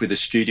came up with a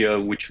studio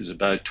which was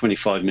about a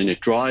 25-minute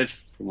drive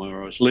from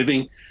where I was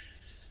living.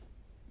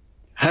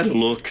 Had a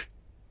look.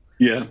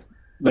 Yeah,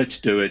 let's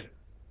do it.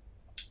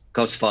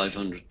 Cost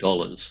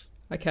 $500.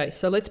 Okay,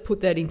 so let's put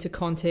that into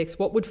context.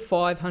 What would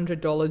 $500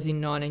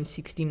 in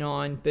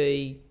 1969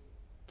 be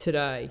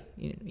today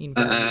in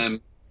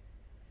value?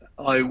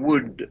 I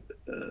would.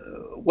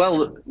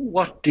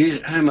 What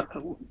is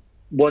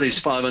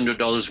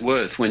 $500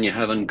 worth when you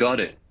haven't got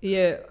it?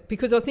 Yeah,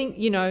 because I think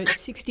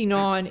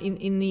 69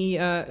 in the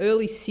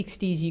early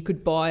 60s, you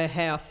could buy a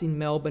house in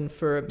Melbourne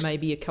for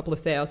maybe a couple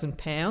of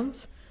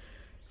 £1,000.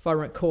 If I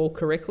recall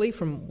correctly,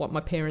 from what my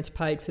parents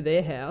paid for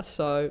their house.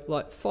 So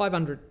like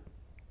 500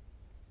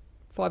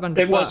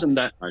 It wasn't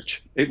that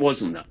much.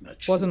 Wasn't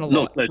a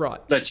lot, right.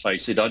 Let's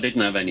face it, I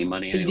didn't have any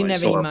money anyway. You didn't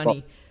have any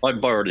money. I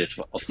borrowed it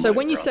off So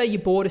when you say you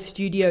bought a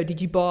studio,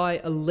 did you buy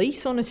a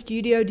lease on a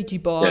studio? Did you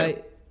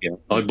buy... Yeah.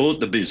 I bought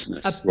the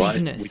business,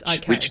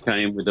 which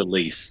came with a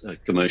lease, a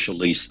commercial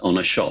lease on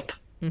a shop.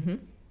 Mm-hmm.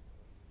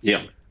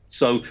 Yeah.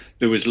 So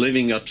there was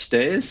living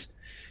upstairs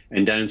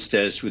and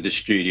downstairs with a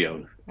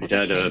studio. It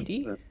had a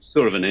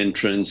sort of an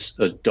entrance,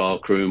 a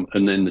dark room,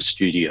 and then the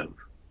studio.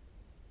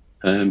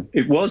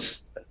 It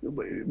was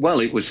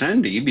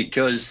handy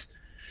because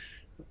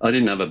I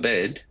didn't have a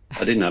bed.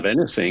 I didn't have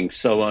anything.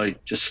 So I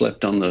just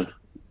slept on the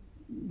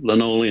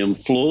linoleum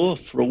floor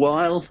for a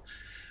while.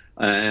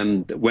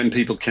 And when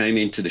people came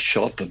into the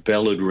shop, a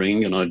bell would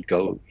ring and I'd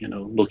go,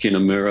 look in a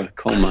mirror,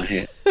 comb my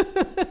hair.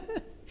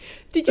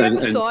 Did you have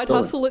a side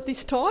hustle at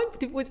this time?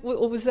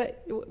 Or was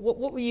that,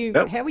 what were you,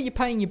 how were you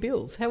paying your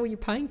bills? How were you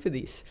paying for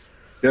this?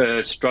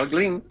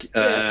 Struggling.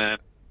 Yeah.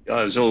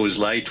 I was always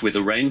late with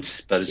the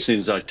rent, but as soon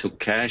as I took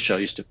cash, I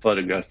used to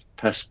photograph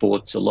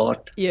passports a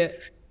lot. Yeah.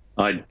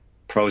 I'd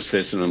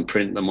process them and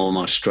print them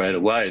almost straight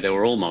away. They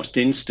were almost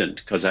instant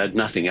because I had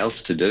nothing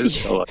else to do.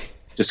 Yeah. So I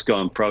just go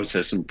and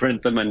process and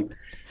print them.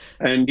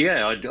 And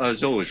yeah, I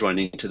was always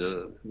running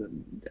to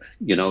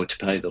to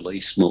pay the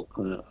lease.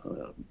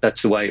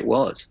 That's the way it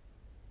was.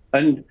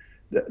 And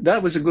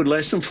that was a good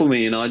lesson for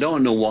me. And I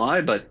don't know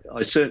why, but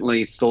I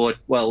certainly thought,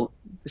 well,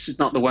 this is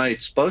not the way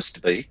it's supposed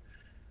to be.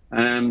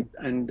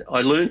 And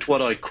I learned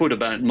what I could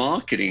about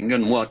marketing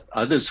and what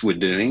others were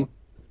doing.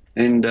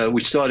 And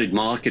we started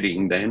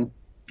marketing then.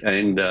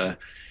 And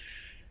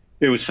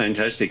it was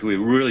fantastic. We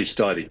really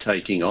started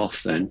taking off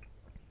then.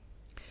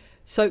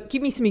 So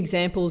give me some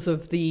examples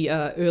of the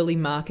early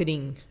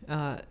marketing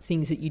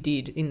things that you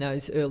did in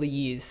those early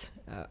years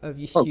of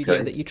your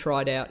studio that you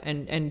tried out,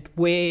 and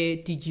where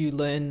did you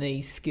learn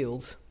these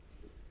skills?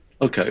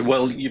 Okay,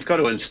 well, you've got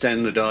to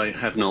understand that I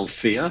have no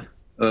fear.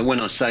 When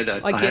I say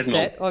that, I get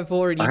that. I've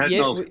already. I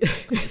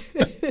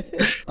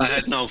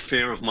had no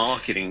fear of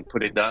marketing.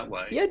 Put it that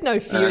way. You had no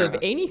fear of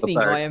anything,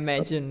 I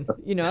imagine.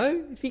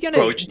 If you're going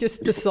to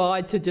just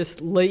decide to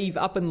just leave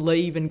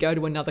and go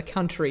to another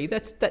country,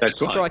 that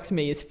strikes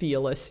me as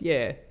fearless.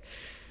 Yeah.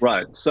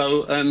 Right.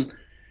 So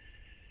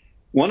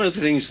one of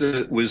the things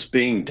that was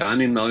being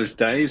done in those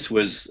days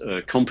was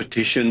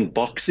competition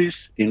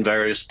boxes in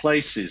various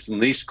places,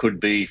 and these could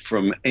be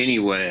from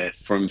anywhere,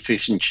 from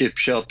fish and chip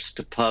shops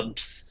to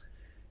pubs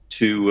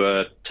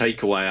to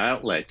takeaway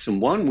outlets.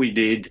 And one we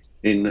did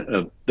in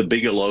the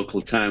bigger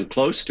local town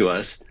close to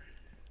us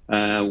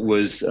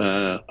was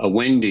a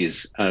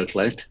Wendy's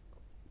outlet.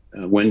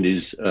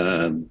 Wendy's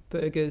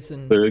burgers.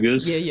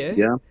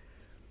 Yeah.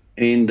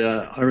 And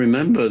I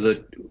remember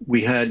that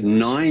we had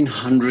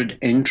 900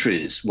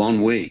 entries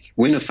one week,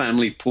 win a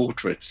family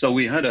portrait. So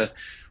we had a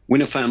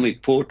win a family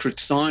portrait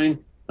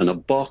sign and a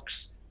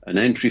box and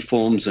entry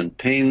forms and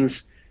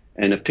pens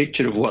and a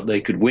picture of what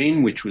they could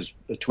win, which was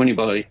a 20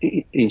 by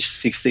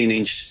 16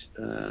 inch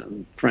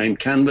frame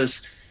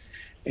canvas.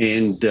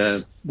 And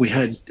we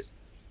had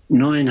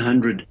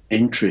 900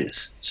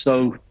 entries.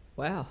 So,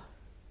 wow.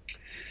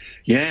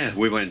 Yeah,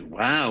 we went,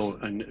 wow.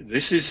 And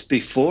this is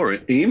before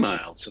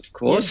emails, of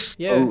course.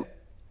 Yeah. So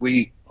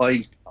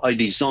I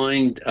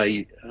designed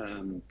a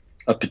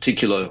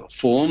particular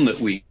form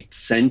that we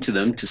sent to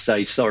them to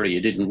say, sorry,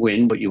 you didn't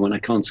win, but you won a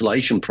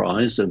consolation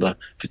prize of a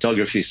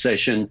photography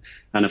session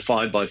and a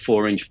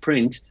 5x4 inch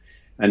print.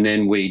 And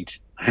then we'd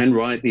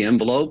handwrite the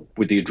envelope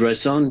with the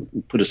address on,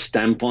 put a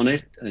stamp on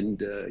it.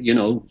 And,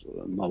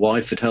 my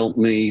wife had helped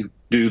me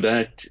do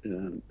that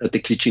at the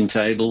kitchen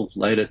table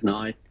late at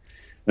night.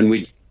 And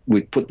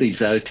we'd put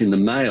these out in the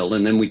mail,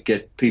 and then we'd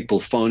get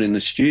people phoning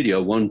the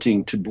studio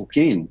wanting to book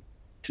in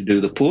to do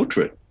the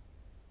portrait.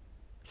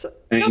 So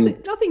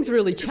nothing's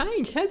really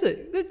changed, has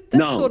it?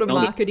 That sort of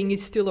marketing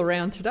is still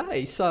around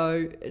today.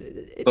 So,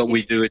 but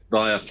we do it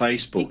via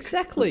Facebook.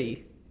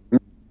 Exactly.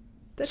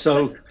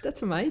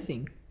 That's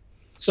amazing.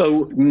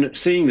 So,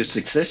 seeing the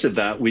success of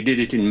that, we did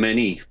it in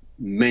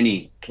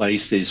many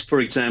places.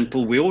 For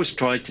example, we always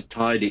tried to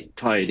tie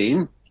it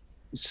in.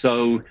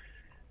 So,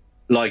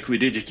 like we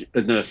did it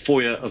in the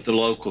foyer of the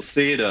local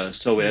theatre.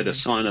 So we had a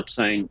sign up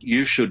saying,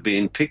 "You should be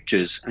in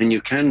pictures, and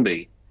you can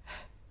be."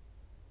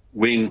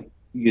 Win,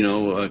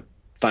 a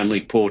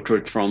family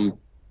portrait from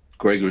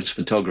Gregor's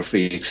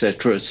Photography,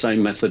 etc.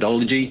 Same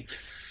methodology.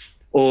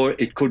 Or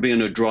it could be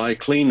in a dry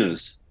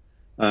cleaners,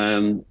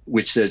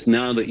 which says,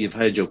 now that you've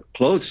had your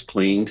clothes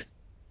cleaned,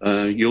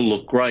 you'll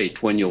look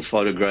great when you're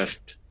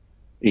photographed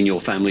in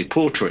your family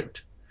portrait.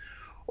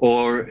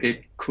 Or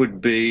it could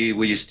be,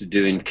 we used to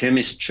do in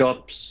chemist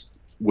shops.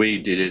 We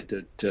did it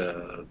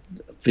at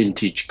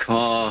vintage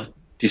car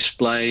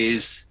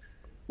displays.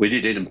 We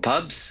did it in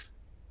pubs.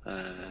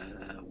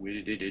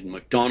 We did it in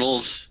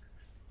McDonald's.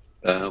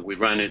 We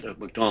ran it at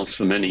McDonald's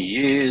for many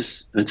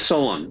years, and so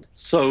on.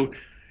 So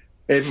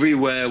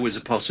everywhere was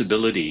a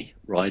possibility,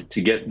 right,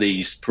 to get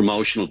these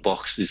promotional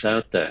boxes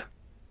out there,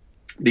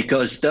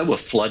 because they were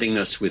flooding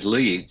us with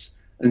leads.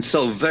 And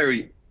so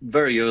very,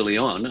 very early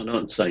on, I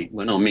don't say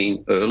when I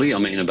mean early, I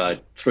mean about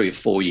 3 or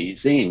 4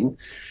 years in,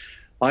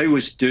 I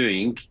was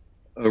doing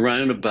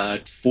around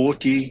about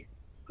 40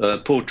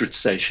 portrait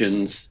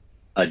sessions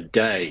a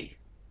day.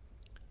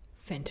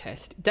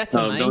 Fantastic. That's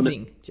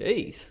amazing.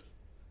 Jeez.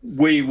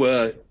 We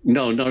were,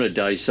 not a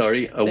day,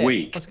 sorry, a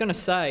week. I was going to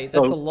say,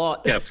 that's a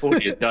lot. Yeah,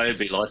 40 a day would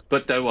be like,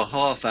 but they were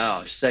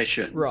half-hour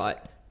sessions. Right.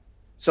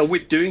 So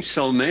with doing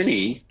so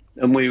many,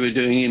 and we were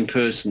doing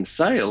in-person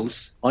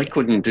sales, I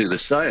couldn't do the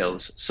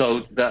sales.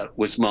 So that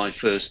was my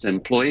first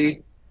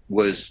employee,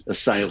 was a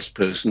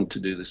salesperson to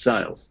do the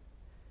sales.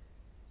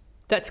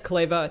 That's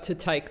clever to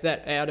take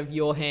that out of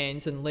your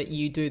hands and let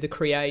you do the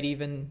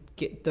creative and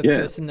get the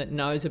person that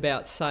knows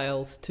about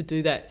sales to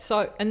do that.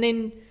 So, and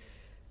then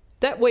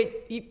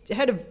you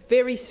had a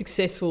very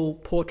successful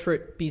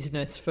portrait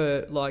business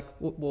for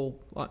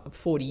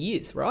 40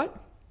 years, right?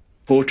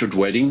 Portrait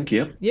wedding,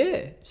 yep.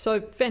 Yeah,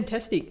 so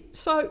fantastic.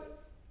 So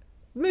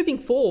moving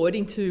forward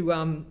into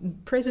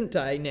present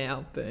day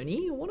now,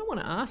 Bernie, what I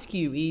want to ask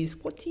you is,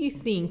 what do you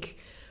think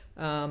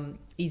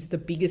is the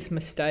biggest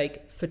mistake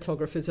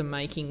photographers are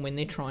making when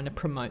they're trying to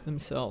promote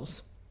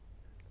themselves?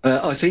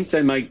 I think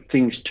they make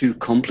things too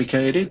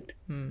complicated.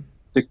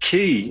 The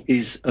key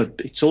is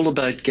it's all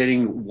about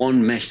getting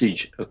one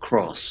message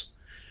across.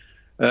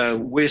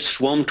 We're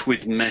swamped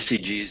with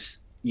messages,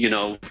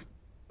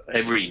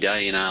 every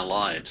day in our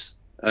lives.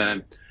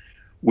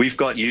 We've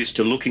got used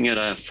to looking at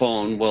our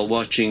phone while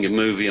watching a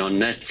movie on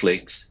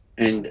Netflix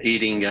and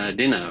eating our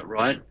dinner,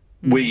 right?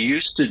 We're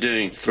used to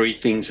doing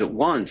 3 things at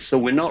once, so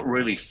we're not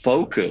really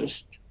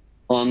focused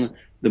on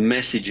the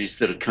messages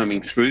that are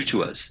coming through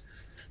to us.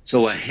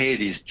 So our head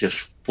is just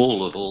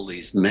full of all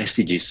these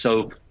messages.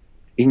 So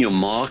in your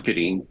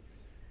marketing,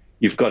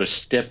 you've got to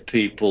step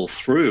people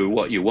through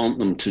what you want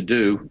them to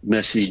do,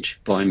 message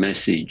by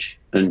message.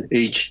 And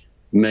each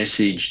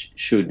message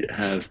should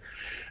have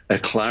a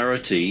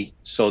clarity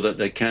so that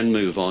they can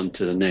move on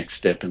to the next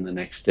step and the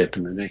next step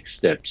and the next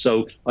step.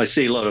 So I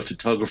see a lot of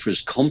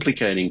photographers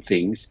complicating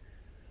things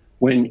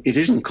when it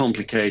isn't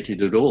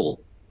complicated at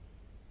all.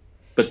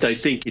 But they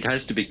think it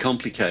has to be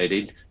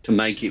complicated to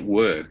make it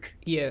work.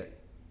 Yeah.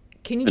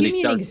 Can you give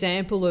me an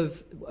example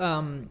of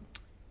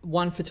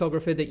one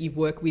photographer that you've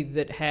worked with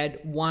that had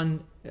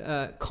one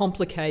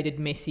complicated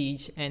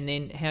message and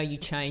then how you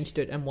changed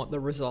it and what the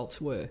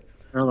results were?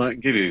 Well, I can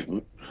give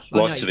you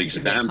lots of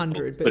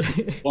examples.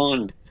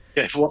 One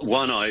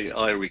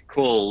I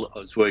recall, I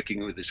was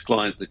working with this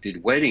client that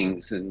did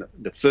weddings, and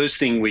the first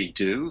thing we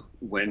do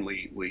when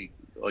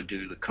I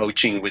do the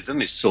coaching with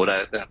them is sort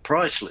out their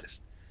price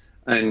list.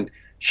 And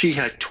she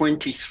had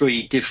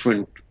 23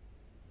 different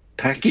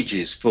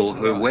packages for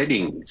her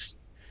weddings.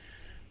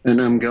 And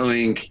I'm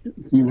going,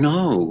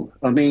 no,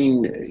 I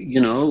mean,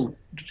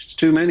 it's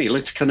too many.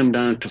 Let's cut them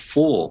down to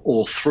 4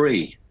 or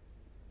 3.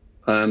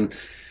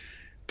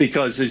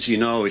 Because, as you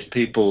know, if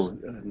people,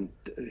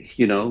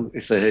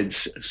 if their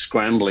head's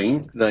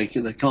scrambling, they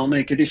can't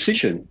make a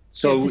decision.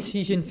 So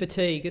decision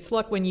fatigue. It's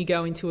like when you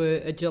go into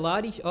a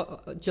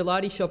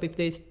gelati shop, if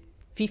there's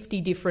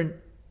 50 different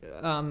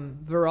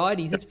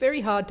varieties, it's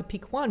very hard to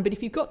pick one. But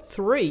if you've got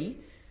 3,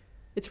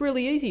 it's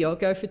really easy. I'll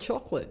go for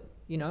chocolate,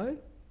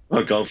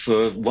 I'll go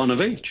for one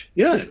of each.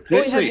 Yeah.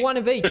 Or you have one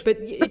of each, but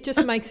it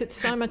just makes it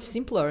so much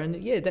simpler. And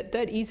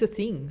that is a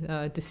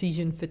thing,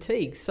 decision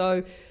fatigue.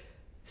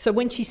 So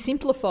when she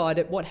simplified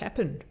it, what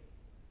happened?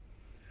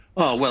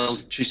 Oh, well,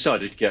 she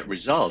started to get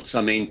results.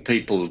 I mean,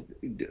 people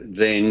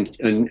then,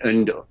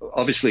 and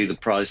obviously the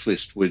price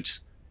list was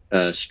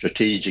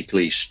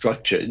strategically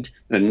structured,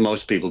 and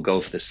most people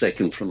go for the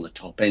second from the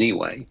top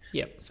anyway.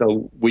 Yep.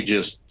 So we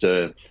just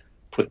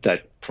put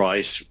that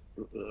price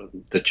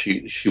that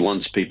she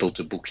wants people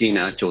to book in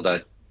at, or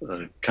that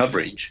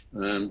coverage,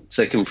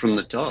 second from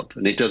the top.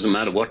 And it doesn't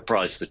matter what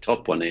price the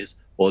top one is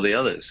or the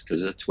others,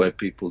 because that's where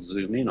people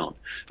zoom in on.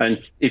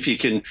 And if you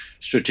can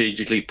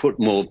strategically put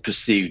more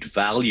perceived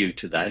value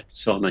to that,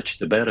 so much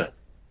the better.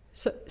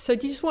 So do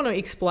you just want to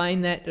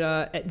explain that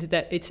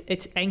that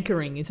it's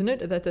anchoring, isn't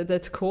it?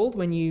 That's called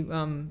when you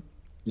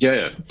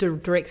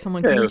direct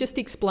someone. Can you just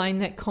explain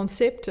that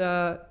concept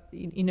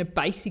in a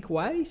basic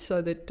way,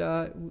 so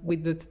that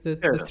with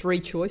the 3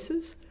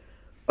 choices?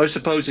 I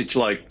suppose it's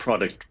like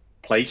product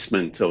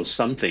placement or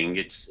something.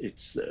 It's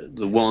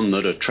the one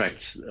that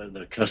attracts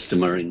the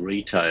customer in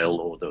retail,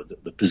 or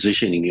the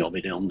positioning of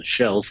it on the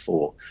shelf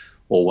or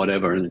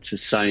whatever. And it's the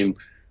same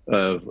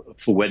for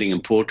wedding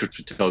and portrait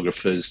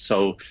photographers.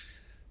 So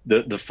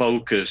the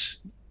focus,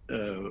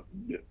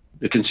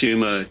 the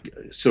consumer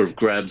sort of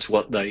grabs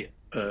what they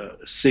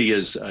see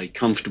as a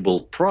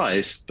comfortable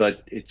price,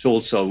 but it's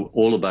also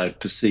all about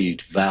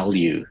perceived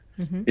value.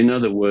 Mm-hmm. In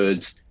other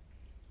words,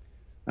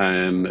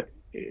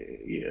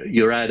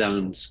 your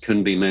add-ons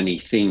can be many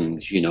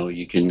things.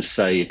 You can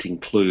say it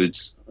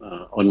includes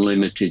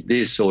unlimited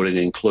this, or it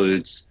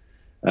includes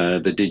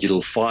the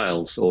digital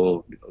files,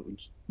 or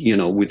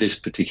with this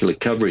particular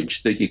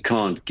coverage, that you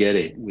can't get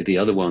it with the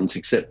other ones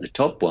except the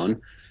top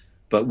one.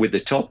 But with the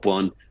top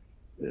one,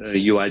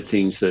 you add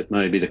things that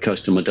maybe the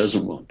customer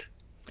doesn't want.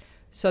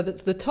 So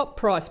the top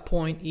price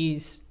point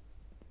is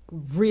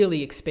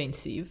really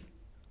expensive.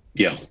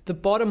 Yeah. The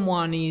bottom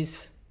one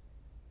is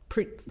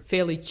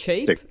fairly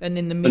cheap, and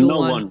then the middle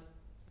one.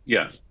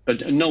 Yeah,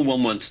 but no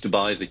one wants to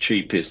buy the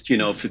cheapest.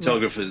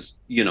 Photographers,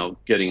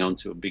 getting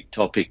onto a big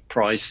topic,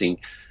 pricing.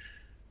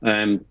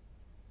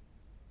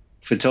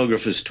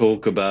 Photographers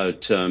talk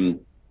about,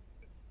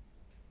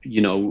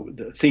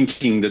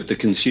 thinking that the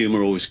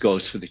consumer always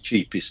goes for the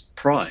cheapest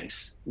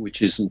price,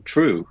 which isn't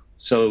true.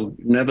 So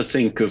never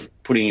think of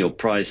putting your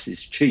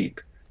prices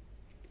cheap.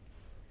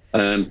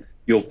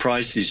 Your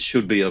prices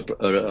should be a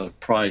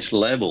price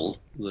level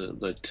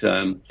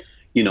that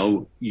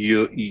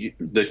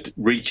that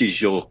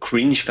reaches your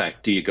cringe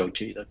factor, you go,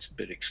 gee, that's a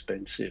bit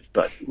expensive,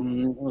 but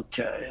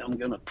okay, I'm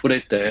going to put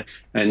it there,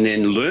 and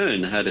then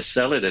learn how to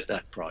sell it at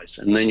that price,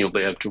 and then you'll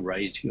be able to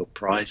raise your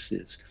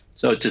prices.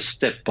 So it's a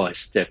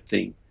step-by-step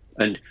thing.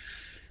 And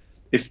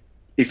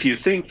if you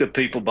think that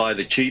people buy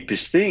the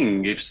cheapest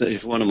thing,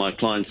 if one of my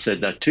clients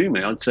said that to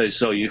me, I'd say,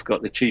 so you've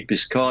got the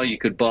cheapest car you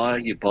could buy,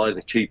 you buy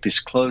the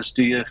cheapest clothes,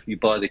 do you? You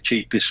buy the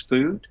cheapest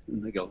food?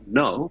 And they go,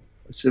 no.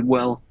 I said,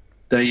 well,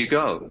 there you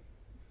go.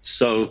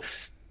 So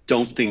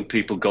don't think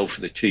people go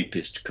for the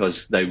cheapest,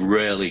 because they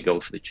rarely go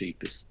for the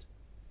cheapest.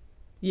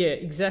 Yeah,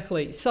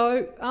 exactly.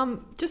 So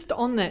just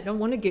on that, I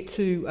want to get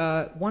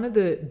to one of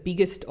the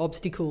biggest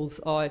obstacles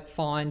I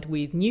find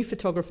with new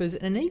photographers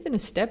and even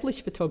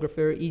established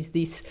photographer is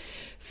this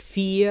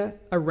fear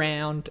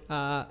around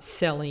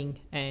selling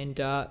and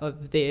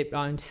of their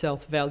own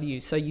self-value.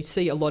 So you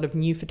see a lot of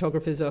new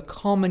photographers, a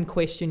common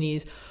question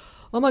is,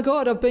 oh my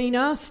God, I've been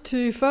asked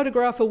to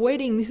photograph a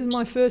wedding. This is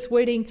my first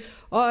wedding.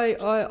 I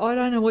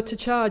don't know what to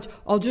charge.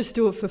 I'll just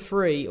do it for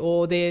free.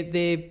 Or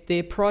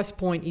their price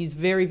point is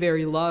very,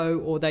 very low,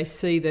 or they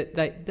see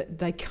that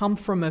they come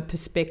from a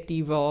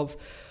perspective of,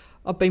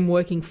 I've been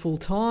working full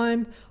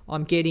time.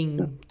 I'm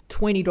getting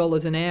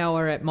 $20 an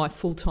hour at my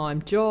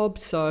full-time job.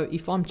 So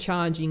if I'm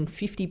charging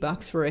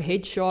 $50 for a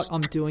headshot,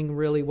 I'm doing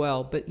really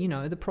well. But,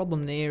 the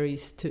problem there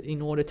is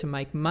in order to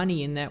make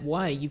money in that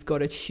way, you've got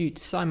to shoot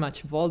so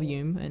much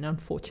volume. And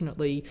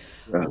unfortunately,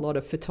 a lot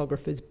of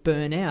photographers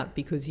burn out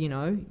because,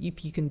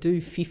 if you can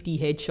do 50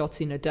 headshots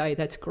in a day,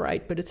 that's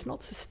great, but it's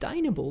not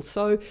sustainable.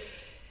 So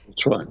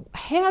that's right.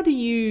 How do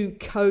you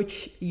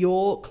coach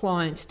your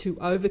clients to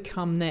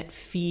overcome that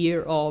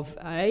fear of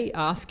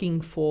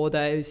asking for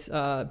those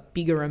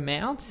bigger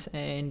amounts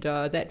and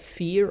that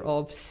fear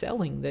of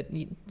selling that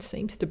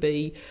seems to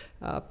be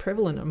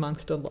prevalent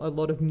amongst a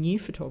lot of new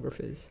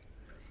photographers?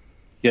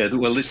 Yeah,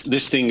 well,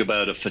 this thing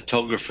about a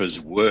photographer's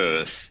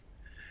worth,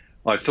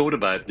 I thought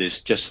about this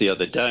just the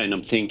other day, and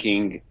I'm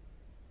thinking,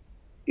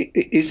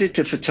 is it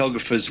a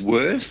photographer's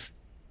worth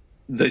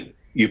that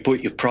you put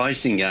your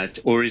pricing at,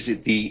 or is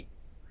it the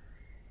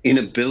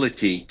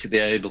inability to be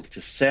able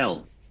to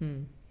sell?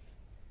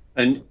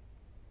 And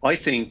I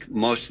think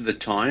most of the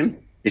time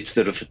it's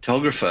that a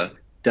photographer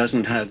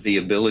doesn't have the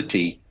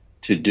ability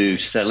to do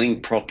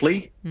selling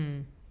properly.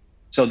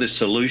 So the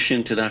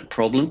solution to that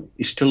problem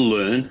is to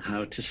learn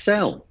how to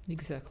sell.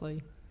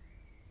 Exactly.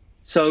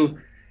 So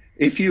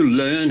if you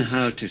learn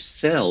how to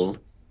sell,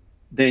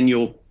 then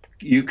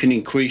you can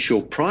increase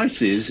your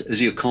prices as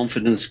your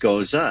confidence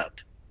goes up.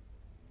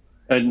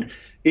 And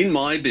in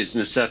my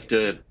business,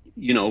 after,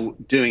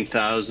 doing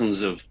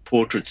thousands of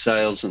portrait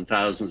sales and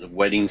thousands of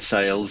wedding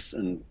sales,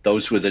 and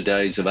those were the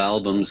days of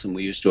albums, and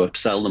we used to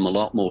upsell them a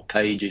lot more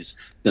pages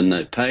than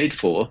they paid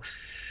for.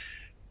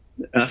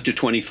 After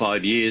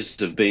 25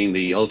 years of being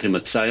the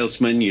ultimate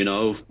salesman,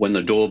 when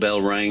the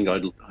doorbell rang,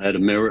 I had a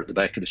mirror at the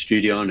back of the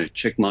studio and I'd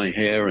check my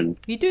hair. And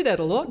you do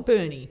that a lot,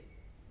 Bernie.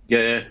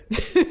 Yeah.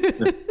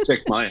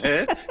 Check my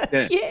hair.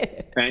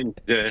 Yeah. And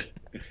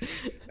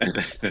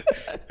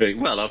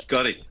well, I've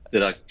got it.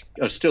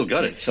 I've still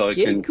got it, so I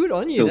can. Yeah, good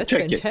on you. That's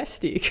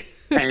fantastic.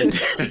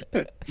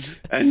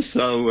 And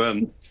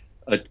so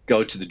I'd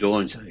go to the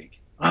door and say,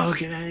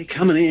 "Okay,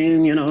 coming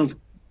in,"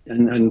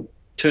 and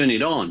turn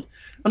it on.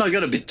 And I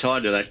got a bit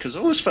tired of that because I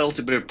always felt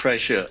a bit of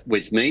pressure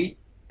with me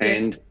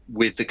and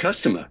with the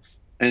customer.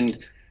 And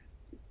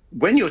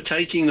when you're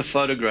taking the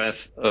photograph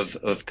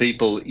of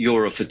people,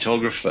 you're a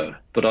photographer.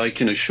 But I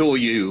can assure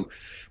you,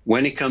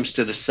 when it comes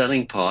to the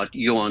selling part,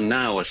 you are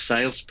now a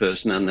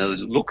salesperson, and they'll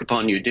look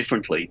upon you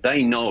differently.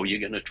 They know you're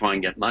going to try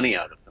and get money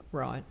out of them.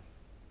 Right.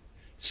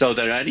 So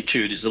their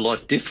attitude is a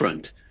lot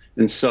different.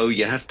 And so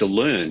you have to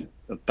learn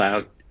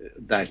about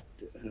that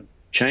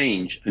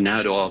change and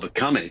how to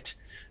overcome it.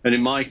 And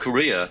in my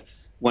career,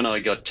 when I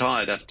got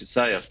tired, I have to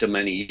say, after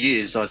many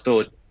years, I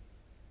thought,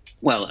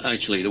 well,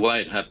 actually, the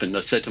way it happened,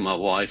 I said to my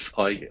wife,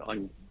 I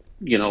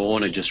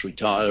want to just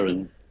retire.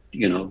 And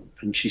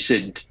she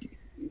said,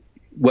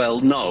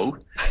 well, no,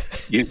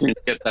 you can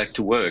get back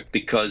to work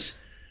because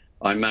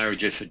I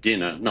married you for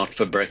dinner, not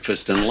for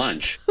breakfast and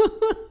lunch.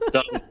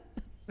 So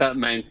that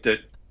meant that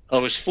I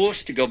was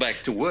forced to go back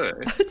to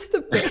work. That's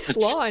the best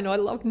line.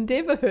 I've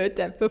never heard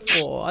that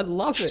before. I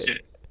love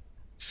it.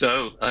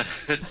 So I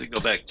had to go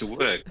back to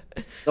work.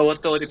 So I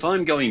thought, if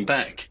I'm going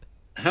back,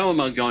 how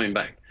am I going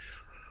back?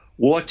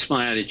 What's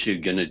my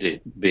attitude going to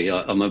be?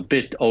 I'm a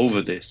bit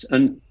over this.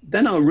 And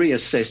then I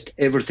reassessed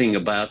everything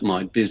about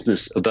my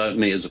business, about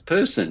me as a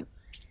person.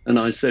 And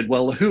I said,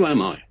 well, who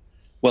am I?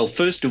 Well,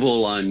 first of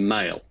all, I'm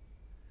male.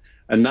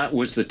 And that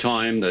was the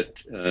time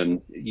that,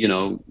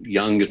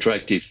 young,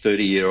 attractive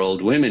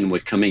 30-year-old women were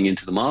coming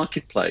into the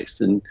marketplace.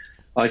 And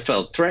I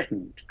felt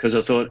threatened because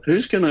I thought,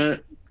 who's going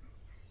to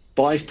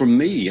buy from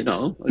me,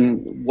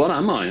 and what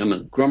am I? I'm a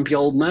grumpy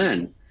old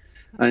man.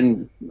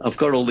 And I've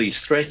got all these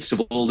threats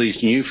of all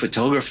these new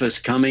photographers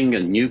coming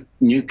and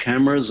new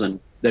cameras, and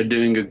they're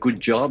doing a good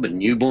job in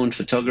newborn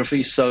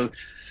photography. So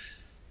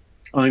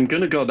I'm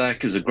going to go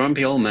back as a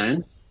grumpy old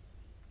man.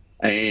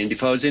 And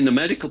if I was in the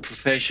medical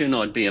profession,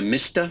 I'd be a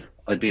mister.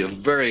 I'd be a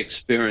very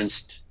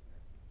experienced,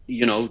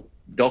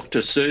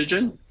 doctor,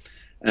 surgeon,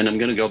 and I'm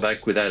going to go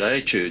back with that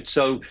attitude.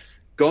 So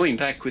going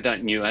back with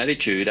that new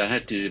attitude, I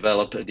had to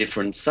develop a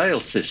different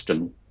sales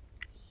system.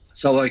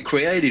 So I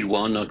created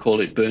one. I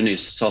call it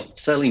Bernie's Soft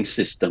Selling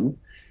System.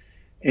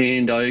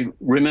 And I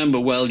remember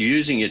well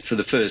using it for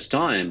the first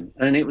time,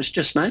 and it was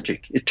just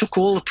magic. It took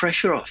all the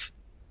pressure off.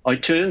 I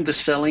turned the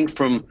selling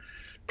from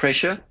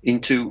pressure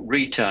into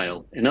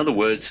retail. In other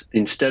words,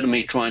 instead of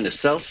me trying to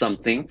sell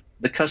something,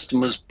 the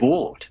customers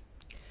bought.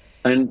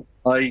 And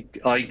I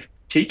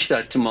teach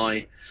that to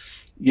my,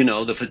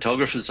 the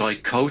photographers I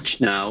coach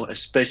now,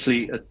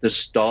 especially at the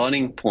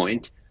starting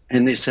point,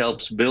 and this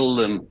helps build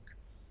them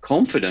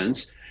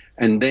confidence.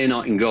 And then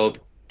I can go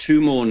 2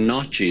 more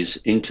notches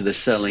into the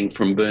selling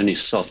from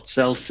Bernie's soft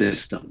sell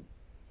system.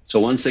 So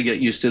once they get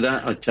used to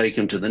that, I take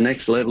them to the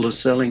next level of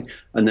selling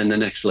and then the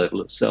next level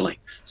of selling.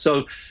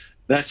 So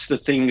that's the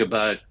thing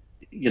about,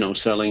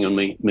 selling and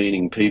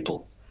meeting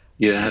people.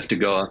 You have to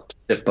go up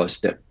step by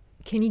step.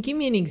 Can you give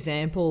me an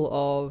example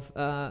of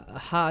a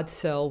hard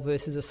sell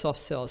versus a soft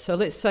sell? So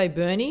let's say,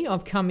 Bernie,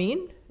 I've come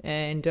in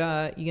and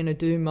you're going to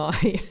do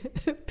my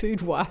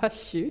boudoir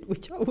shoot,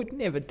 which I would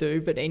never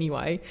do, but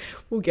anyway,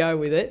 we'll go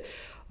with it.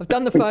 I've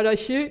done the photo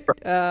shoot.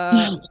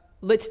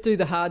 Let's do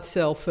the hard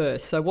sell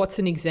first. So what's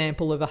an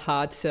example of a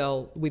hard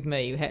sell with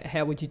me?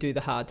 How would you do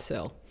the hard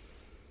sell?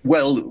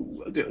 Well,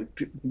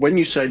 when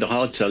you say the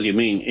hard sell, you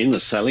mean in the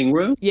selling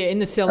room? Yeah, in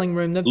the selling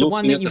room, the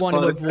one that you want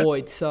to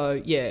avoid.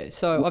 So, yeah.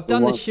 So I've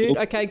done the shoot.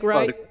 Okay,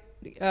 great.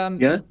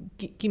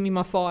 Give me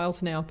my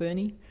files now,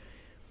 Bernie.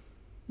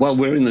 Well,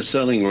 we're in the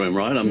selling room,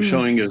 right? I'm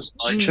showing a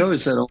slideshow.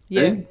 Is that okay?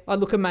 Yeah, I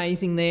look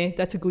amazing there.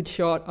 That's a good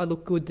shot. I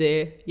look good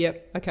there.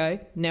 Yep.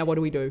 Okay. Now what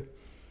do we do?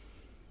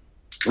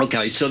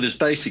 Okay, so there's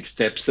basic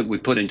steps that we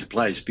put into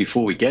place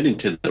before we get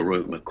into the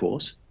room, of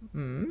course.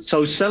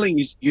 So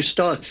selling, you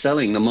start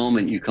selling the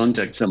moment you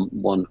contact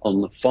someone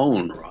on the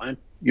phone, right?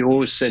 You're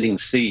always setting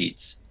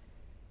seeds.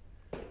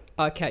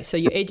 Okay, so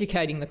you're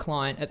educating the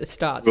client at the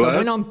start. So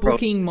when I'm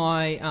booking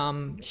my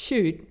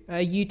shoot,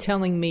 are you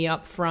telling me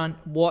up front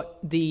what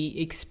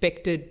the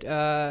expected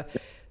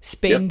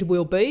spend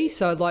will be?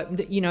 So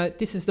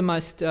this is the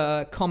most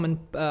common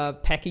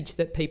package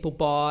that people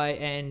buy,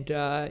 and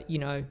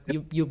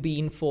you'll be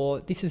in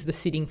for, this is the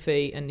sitting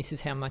fee and this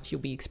is how much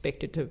you'll be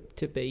expected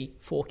to be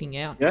forking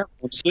out. Yeah,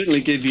 I'll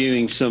certainly give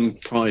you some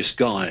price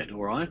guide,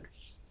 all right?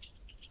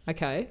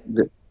 Okay.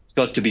 It's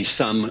got to be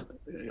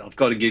I've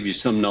got to give you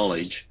some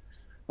knowledge.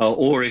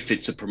 Or if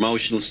it's a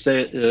promotional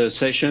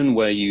session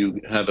where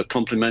you have a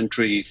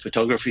complimentary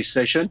photography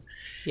session,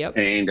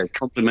 and a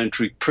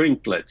complimentary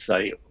print, let's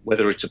say,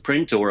 whether it's a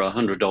print or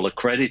 $100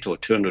 credit or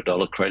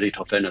 $200 credit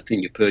off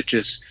anything you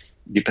purchase,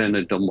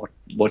 dependent on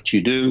what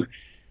you do.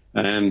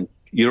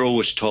 You're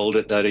always told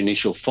at that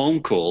initial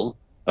phone call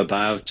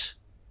about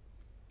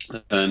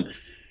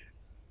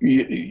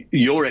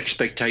your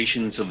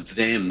expectations of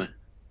them.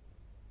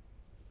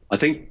 I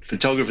think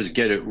photographers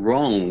get it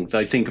wrong.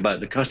 They think about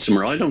the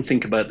customer. I don't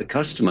think about the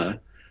customer.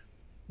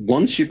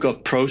 Once you've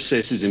got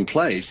processes in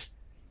place,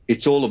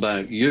 it's all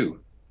about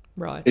you.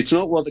 Right. It's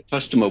not what the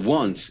customer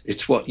wants.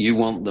 It's what you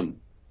want them.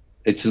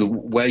 It's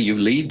where you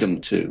lead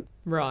them to.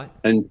 Right.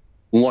 And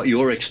what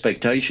your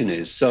expectation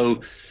is.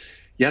 So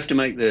you have to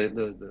make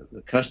the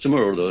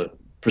customer or the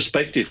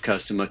prospective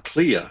customer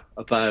clear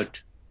about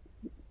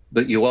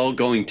that you are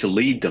going to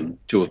lead them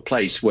to a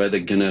place where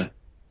they're going to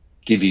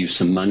give you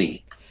some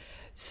money.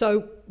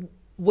 So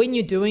when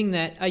you're doing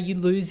that, are you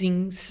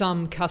losing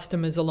some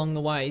customers along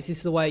the way? Is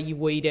this the way you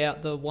weed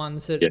out the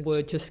ones that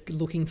were just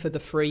looking for the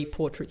free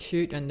portrait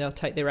shoot and they'll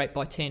take their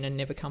 8x10 and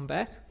never come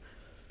back?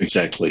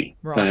 Exactly.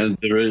 Right.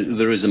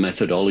 There is a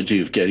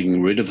methodology of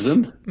getting rid of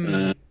them,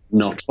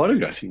 not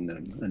photographing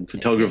them. And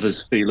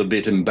photographers feel a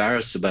bit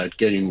embarrassed about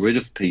getting rid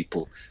of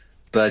people.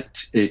 But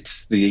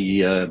it's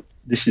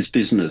this is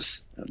business.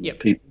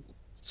 People.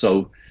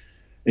 So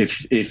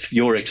if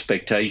your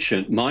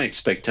expectation, my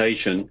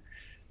expectation,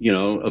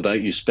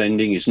 about you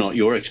spending is not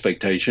your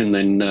expectation,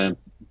 then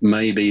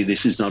maybe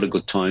this is not a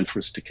good time for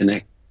us to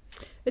connect.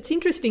 It's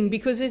interesting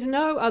because there's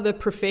no other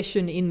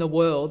profession in the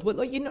world.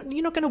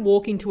 You're not going to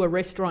walk into a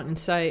restaurant and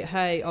say,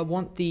 "Hey, I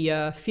want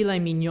the filet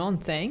mignon,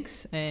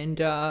 thanks," and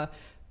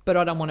but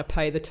I don't want to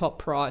pay the top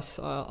price.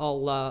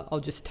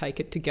 I'll just take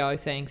it to go,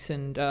 thanks,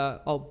 and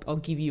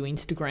I'll give you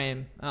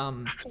Instagram.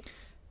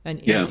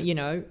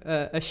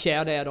 A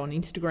shout out on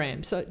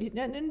Instagram. So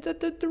and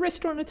the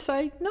restaurant would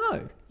say,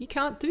 no, you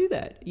can't do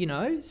that.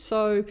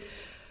 So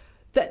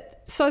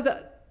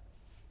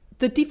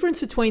the difference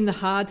between the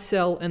hard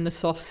sell and the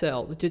soft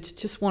sell.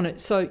 Just want it.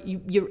 So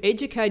you're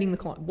educating the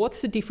client.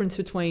 What's the difference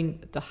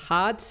between the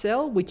hard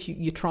sell, which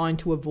you're trying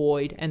to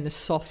avoid, and the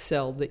soft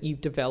sell that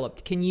you've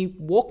developed? Can you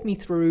walk me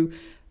through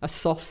a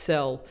soft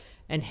sell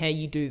and how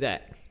you do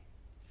that?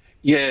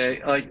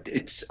 Yeah,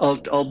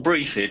 I'll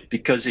brief it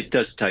because it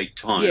does take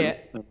time. Yeah.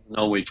 I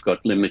know we've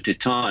got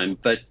limited time,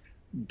 but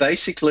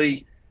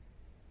basically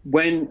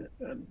when,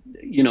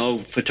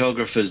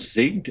 photographers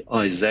zigged,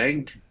 I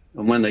zagged,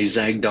 and when they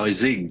zagged, I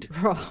zigged.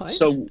 Right.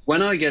 So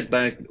when I got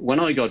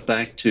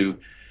back to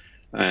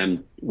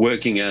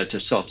working out a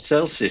soft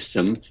cell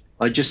system,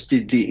 I just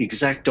did the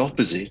exact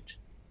opposite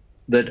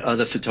that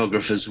other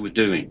photographers were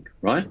doing,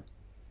 right?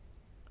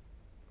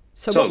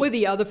 So what were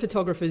the other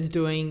photographers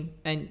doing,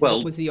 and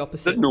what was the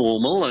opposite? The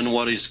normal, and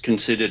what is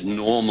considered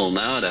normal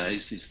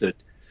nowadays is that,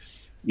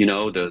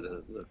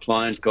 the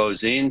client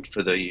goes in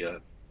for the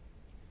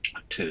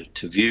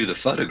to view the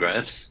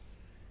photographs,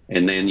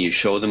 and then you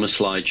show them a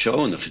slideshow,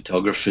 and the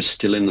photographer's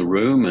still in the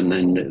room, and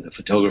then the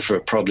photographer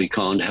probably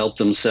can't help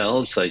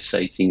themselves. They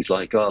say things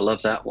like, "Oh, I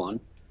love that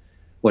one.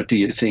 What do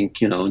you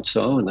think?"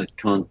 And they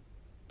can't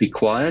be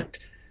quiet.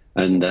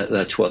 And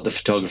that's what the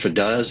photographer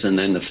does. And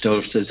then the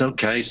photographer says,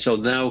 "Okay, so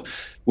now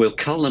we'll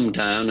cull them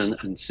down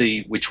and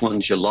see which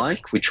ones you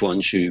like, which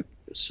ones you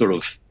sort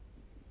of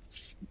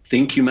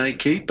think you may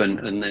keep,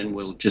 and then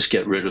we'll just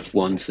get rid of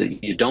ones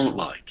that you don't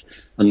like."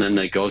 And then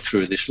they go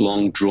through this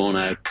long,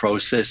 drawn-out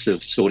process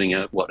of sorting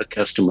out what a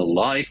customer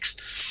likes.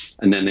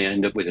 And then they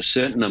end up with a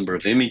certain number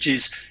of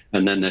images.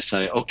 And then they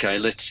say, "Okay,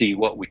 let's see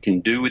what we can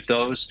do with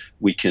those.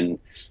 We can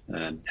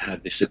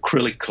have this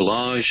acrylic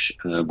collage.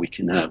 We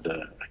can have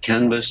a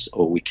canvas,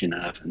 or we can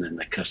have," and then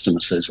the customer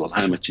says, "Well,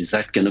 how much is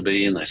that going to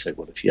be?" And they say,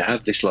 "Well, if you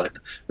have this like,"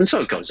 and so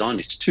it goes on.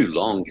 It's too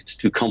long. It's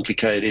too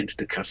complicated.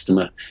 The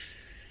customer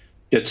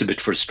gets a bit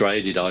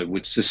frustrated, I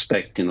would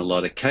suspect, in a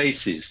lot of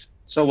cases.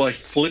 So I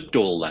flipped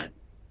all that.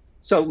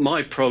 So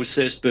my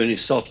process, Bernie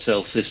soft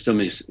cell system,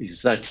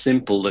 is that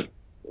simple that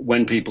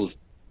when people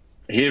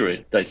hear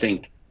it, they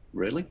think,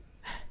 "Really?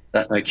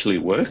 That actually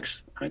works?"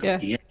 I go,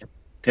 yeah,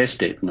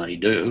 test it, and they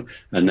do,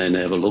 and they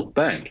never look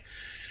back.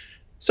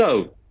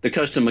 So the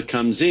customer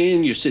comes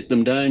in, you sit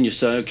them down, you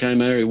say, "Okay,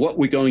 Mary, what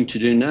we're going to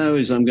do now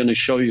is I'm going to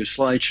show you a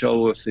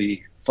slideshow of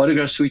the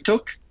photographs we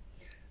took,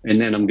 and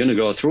then I'm going to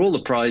go through all the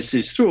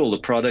prices, through all the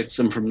products,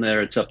 and from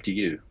there it's up to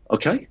you."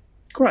 Okay,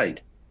 great.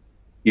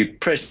 You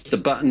press the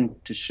button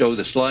to show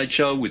the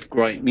slideshow with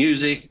great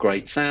music,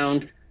 great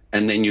sound,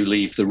 and then you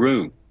leave the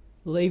room.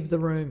 Leave the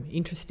room.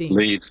 Interesting.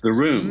 Leave the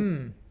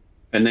room.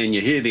 And then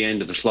you hear the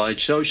end of the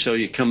slideshow, so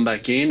you come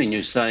back in and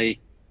you say,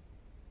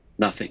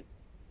 "Nothing."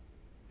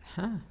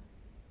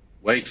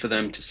 Wait for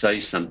them to say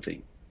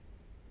something.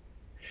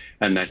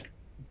 And that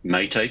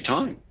may take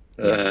time.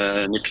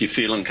 And if you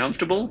feel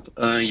uncomfortable,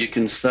 you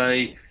can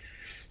say,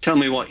 "Tell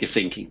me what you're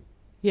thinking."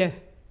 Yeah.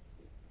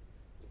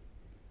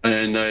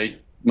 And they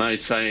may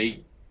say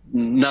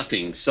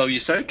nothing. So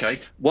you say, "Okay,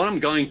 what I'm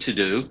going to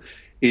do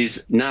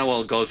is now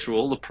I'll go through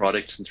all the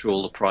products and through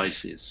all the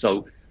prices."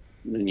 So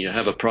then you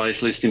have a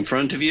price list in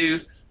front of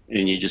you,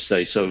 and you just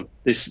say, "So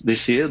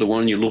this here, the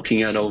one you're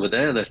looking at over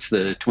there, that's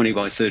the 20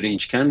 by 30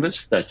 inch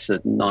canvas. That's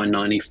at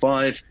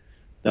 $9.95.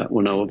 That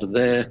one over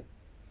there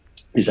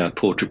is our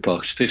portrait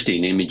box,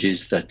 15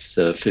 images. That's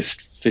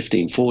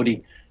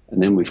 $15.40.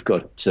 And then we've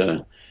got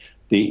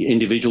the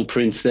individual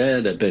prints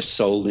there. They're best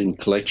sold in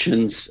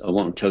collections. I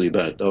won't tell you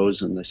about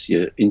those unless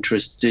you're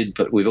interested.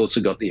 But we've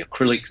also got the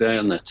acrylic there,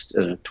 and that's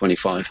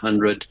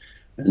 $2,500,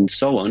 and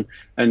so on.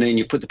 And then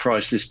you put the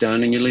price list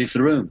down and you leave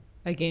the room.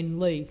 Again,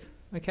 leave.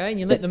 Okay, and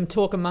you let them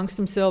talk amongst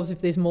themselves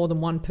if there's more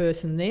than one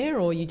person there,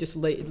 or you just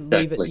leave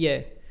it.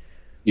 Yeah.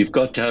 You've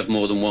got to have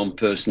more than one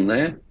person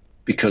there,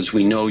 because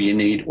we know you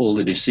need all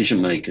the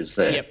decision makers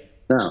there. Yep.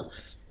 Now,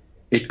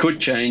 it could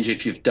change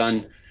if you've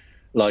done,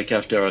 like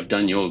after I've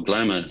done your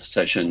glamour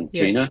session,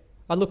 Gina.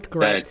 I looked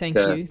great. Thank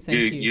you.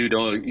 You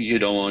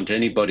don't want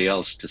anybody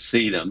else to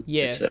see them.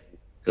 Yeah.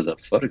 Because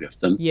I've photographed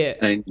them. Yeah.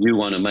 And you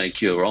want to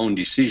make your own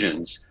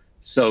decisions.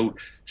 So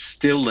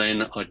still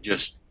then I'd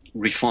just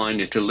refine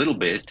it a little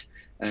bit,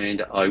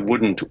 and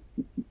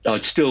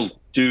I'd still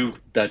do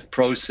that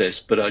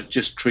process, but I'd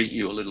just treat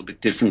you a little bit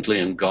differently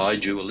and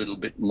guide you a little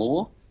bit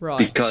more. Right.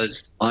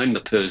 Because I'm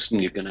the person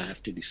you're going to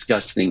have to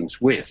discuss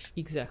things with.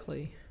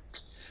 Exactly.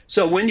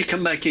 So when you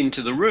come back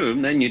into the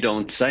room, then you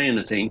don't say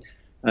anything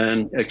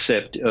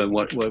except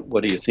what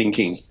are you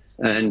thinking?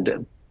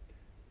 And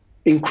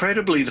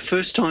incredibly, the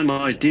first time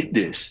I did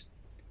this,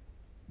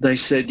 they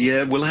said,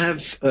 "Yeah, we'll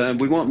have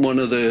we want one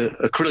of the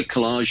acrylic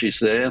collages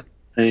there,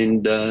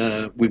 and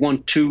we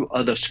want two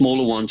other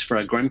smaller ones for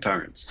our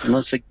grandparents." And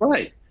I said,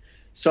 "Great."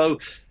 So,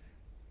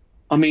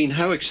 I mean,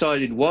 how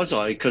excited was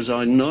I? Because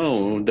I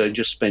know they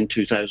just spent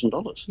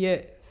 $2,000.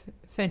 Yeah,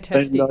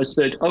 fantastic. And I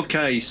said,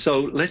 "Okay, so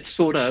let's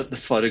sort out the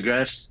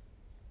photographs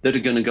that are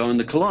going to go in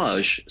the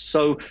collage."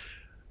 So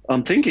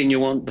I'm thinking you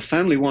want the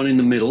family one in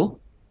the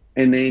middle,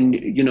 and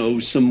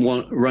then, some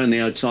one around the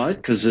outside,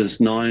 because there's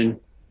 9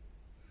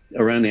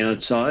 around the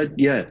outside.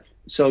 Yeah.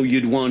 So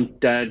you'd want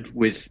Dad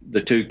with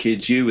the 2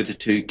 kids, you with the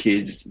 2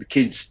 kids, the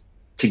kids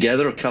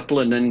together, a couple,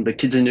 and then the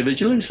kids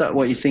individually. Is that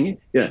what you're thinking?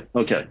 Yeah.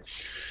 Okay.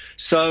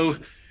 So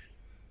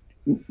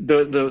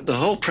the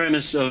whole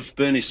premise of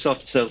Bernie's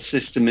soft cell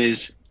system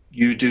is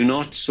you do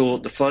not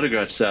sort the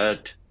photographs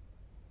out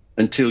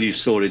until you've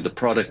sorted the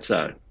products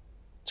out.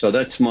 So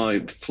that's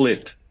my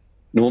flip.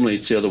 Normally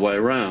it's the other way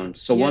around.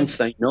 So once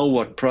they know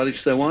what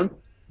products they want,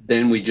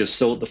 then we just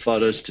sort the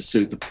photos to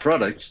suit the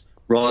products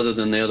rather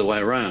than the other way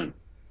around.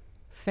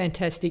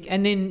 Fantastic.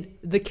 And then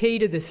the key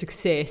to the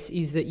success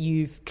is that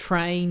you've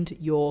trained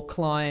your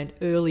client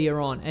earlier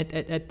on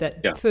at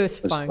that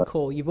first phone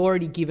call. You've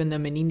already given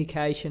them an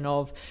indication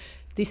of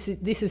this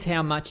is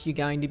how much you're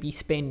going to be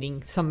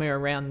spending, somewhere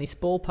around this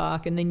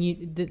ballpark, and then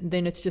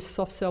it's just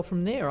soft sell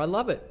from there. I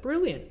love it.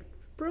 Brilliant.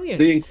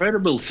 The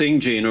incredible thing,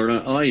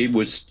 Gina, I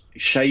was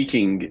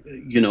shaking.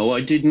 You know,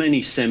 I did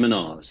many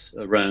seminars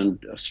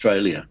around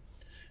Australia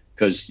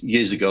because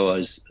years ago I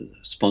was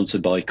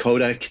sponsored by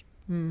Kodak.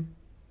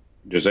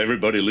 Does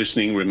everybody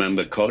listening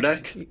remember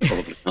Kodak?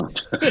 Probably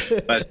not.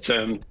 But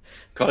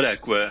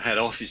Kodak had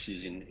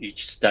offices in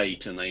each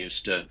state, and they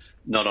used to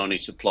not only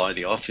supply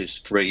the office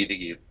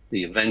free,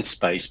 the event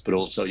space, but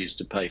also used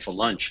to pay for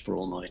lunch for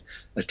all my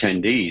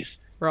attendees.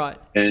 Right.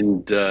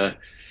 And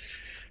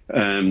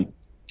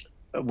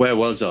where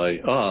was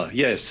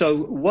I? So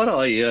what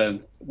I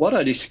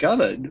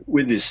discovered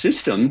with this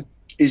system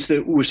is that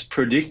it was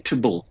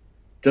predictable,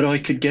 that I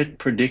could get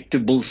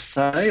predictable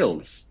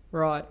sales.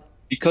 Right.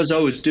 Because I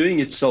was doing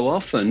it so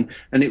often,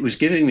 and it was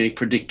giving me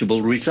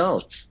predictable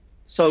results.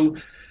 So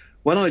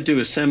when I do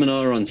a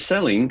seminar on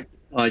selling,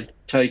 I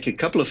take a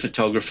couple of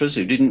photographers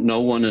who didn't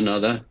know one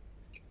another,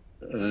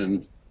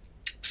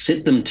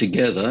 sit them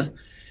together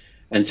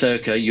and say,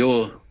 okay,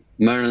 you're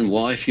man and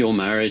wife, you're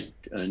married,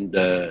 and,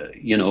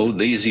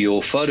 these are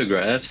your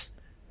photographs.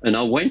 And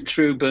I went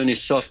through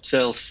Bernie's soft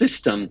sell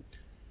system,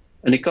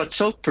 and it got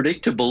so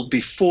predictable.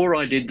 Before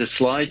I did the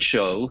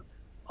slideshow,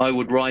 I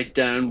would write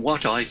down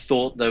what I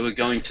thought they were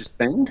going to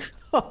spend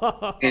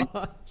and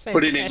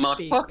put it in my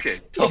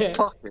top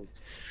pocket.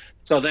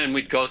 So then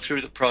we'd go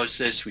through the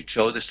process, we'd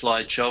show the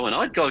slideshow, and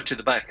I'd go to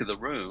the back of the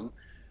room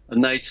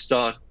and they'd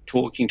start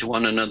talking to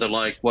one another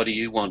like, what do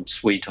you want,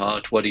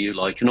 sweetheart? What do you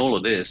like? And all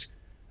of this.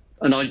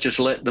 And I'd just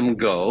let them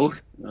go.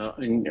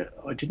 And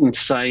I didn't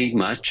say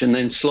much. And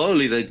then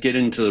slowly they'd get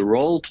into the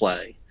role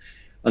play.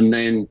 And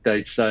then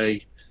they'd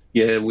say,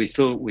 yeah, we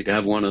thought we'd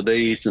have one of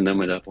these, and then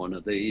we'd have one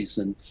of these.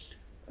 And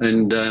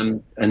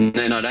then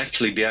I'd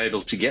actually be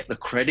able to get the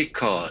credit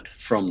card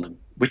from them,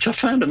 which I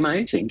found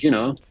amazing. You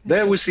know,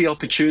 there was the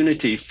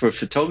opportunity for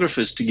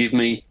photographers to give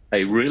me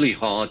a really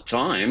hard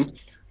time,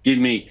 give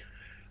me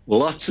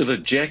lots of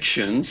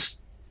objections,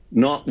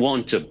 not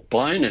want to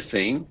buy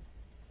anything,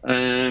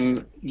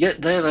 yet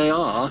there they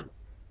are,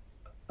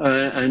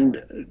 and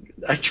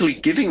actually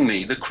giving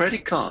me the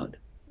credit card.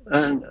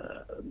 And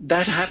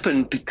that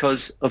happened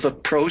because of a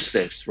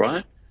process,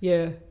 right?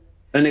 Yeah.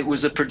 And it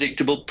was a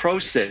predictable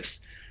process.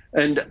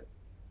 And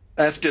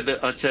after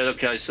that, I said,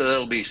 okay, so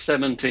that'll be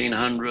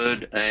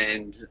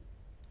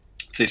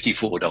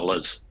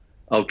 $1,754.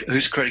 Okay,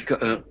 whose credit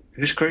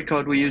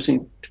card were you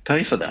using to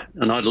pay for that?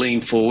 And I'd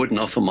lean forward and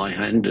offer my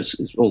hand as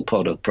all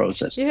part of the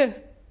process. Yeah.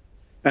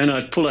 And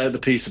I'd pull out the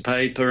piece of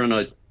paper and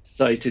I'd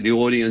say to the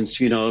audience,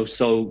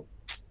 so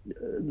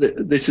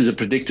this is a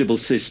predictable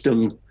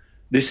system.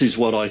 This is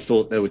what I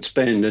thought they would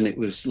spend, and it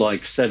was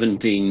like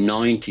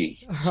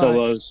 $1,790. Right.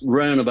 So I was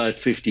around about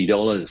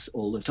 $50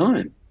 all the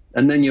time.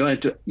 And then you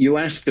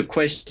ask the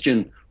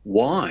question,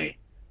 why?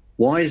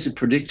 Why is it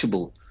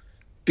predictable?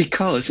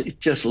 Because it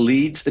just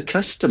leads the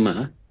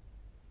customer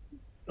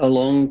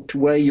along to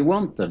where you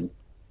want them.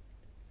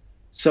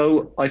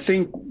 So I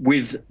think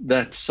with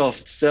that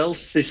soft sell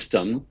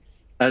system,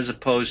 as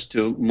opposed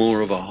to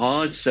more of a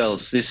hard sell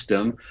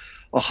system,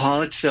 a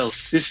hard sell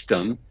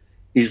system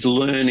is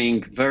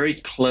learning very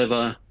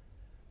clever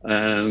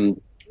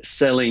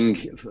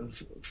selling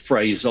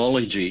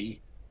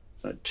phraseology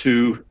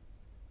to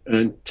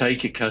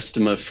take a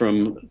customer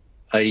from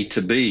A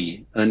to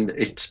B, and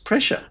it's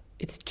pressure.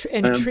 It's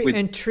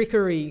and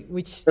trickery,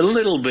 which a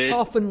little bit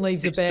often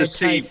leaves a bad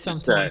taste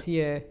sometimes.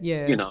 Yeah.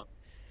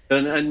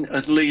 And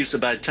it leaves a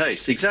bad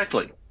taste.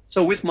 Exactly.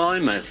 So with my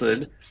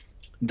method,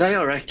 they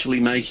are actually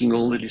making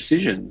all the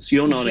decisions.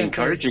 You're not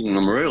encouraging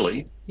them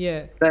really.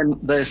 Yeah. Then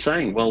they're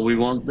saying, well, we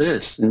want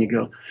this. And you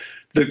go,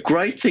 the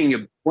great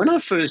thing, when I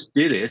first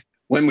did it,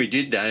 when we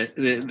did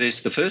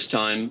this the first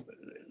time,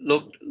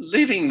 look,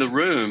 leaving the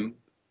room,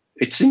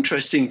 it's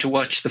interesting to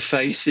watch the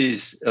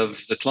faces of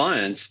the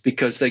clients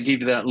because they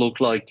give you that look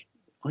like,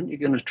 aren't you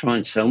going to try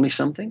and sell me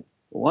something?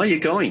 Why are you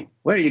going?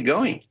 Where are you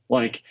going?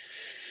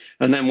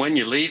 And then when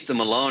you leave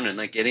them alone and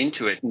they get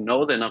into it and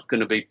know they're not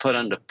going to be put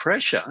under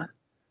pressure,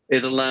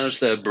 it allows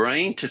their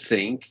brain to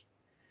think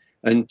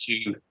and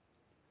to,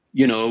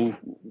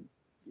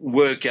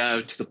 work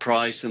out the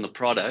price and the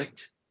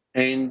product,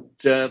 and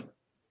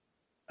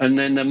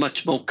then they're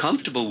much more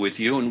comfortable with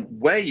you. And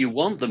where you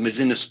want them is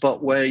in a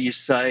spot where you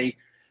say,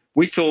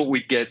 we thought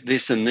we'd get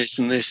this and this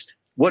and this.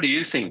 What do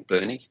you think,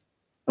 Bernie?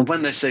 And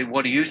when they say,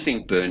 what do you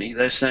think, Bernie?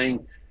 They're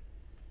saying,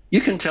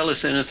 you can tell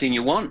us anything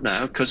you want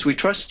now because we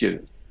trust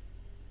you.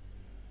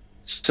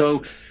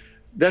 So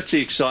that's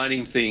the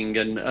exciting thing.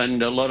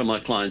 And a lot of my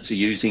clients are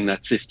using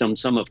that system.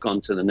 Some have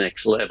gone to the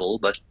next level,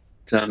 but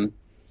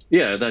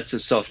that's a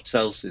soft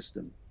sell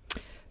system.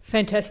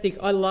 Fantastic.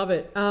 I love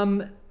it.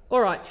 All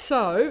right.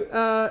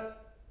 So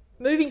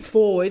moving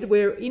forward,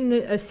 we're in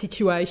a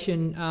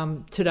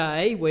situation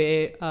today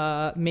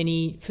where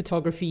many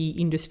photography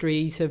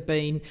industries have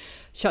been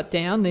shut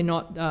down. They're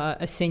not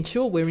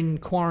essential. We're in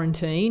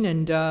quarantine,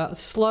 and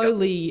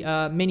slowly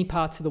many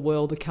parts of the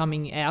world are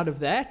coming out of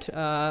that.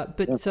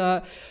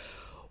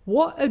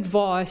 What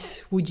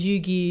advice would you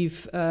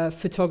give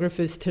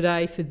photographers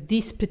today for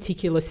this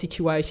particular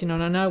situation?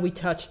 And I know we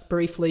touched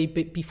briefly,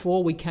 but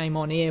before we came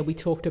on air, we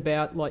talked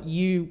about like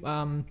you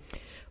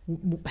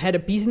had a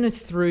business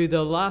through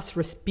the last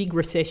big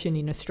recession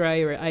in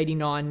Australia at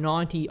 89,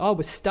 90. I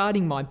was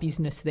starting my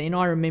business then.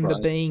 I remember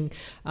being,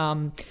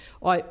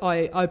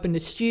 I opened a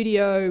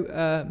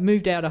studio,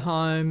 moved out of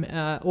home,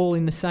 all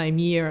in the same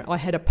year. I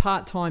had a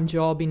part-time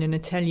job in an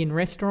Italian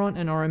restaurant,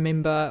 and I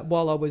remember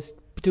while I was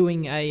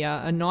doing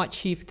a night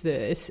shift,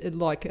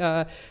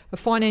 a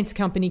finance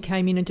company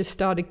came in and just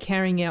started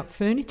carrying out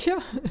furniture.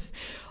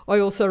 I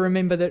also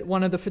remember that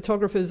one of the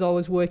photographers I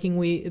was working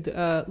with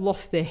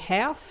lost their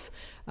house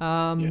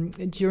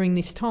during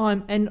this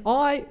time, and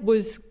I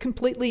was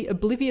completely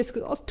oblivious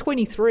because I was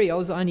 23. I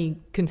was only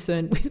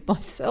concerned with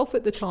myself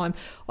at the time.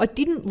 I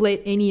didn't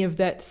let any of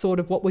that sort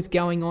of what was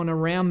going on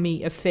around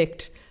me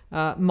affect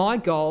my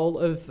goal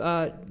of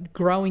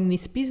growing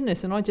this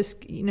business, and I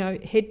just,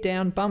 head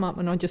down, bum up,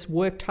 and I just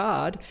worked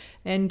hard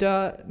and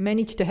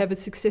managed to have a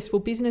successful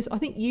business. I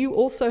think you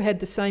also had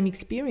the same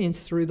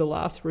experience through the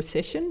last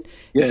recession.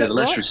 Yeah, the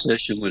last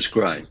recession was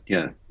great.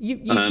 Yeah,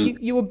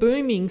 you were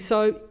booming.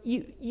 So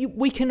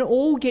we can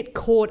all get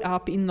caught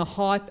up in the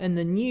hype and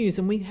the news,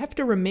 and we have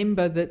to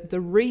remember that the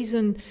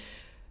reason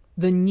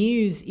the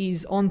news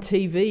is on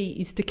TV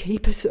is to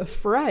keep us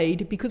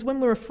afraid, because when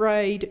we're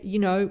afraid,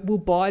 we'll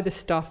buy the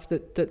stuff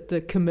that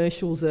the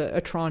commercials are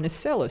trying to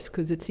sell us,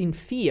 because it's in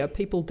fear.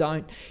 People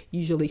don't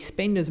usually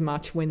spend as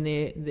much when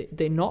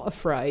they're not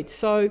afraid.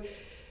 So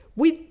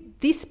with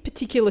this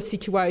particular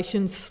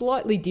situation,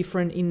 slightly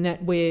different in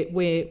that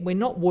we're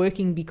not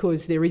working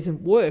because there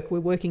isn't work. We're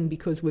working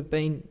because we've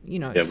been,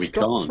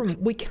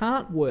 we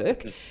can't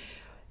work.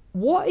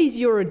 What is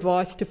your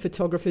advice to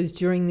photographers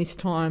during this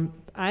time?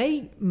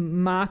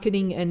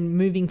 Marketing and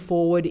moving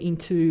forward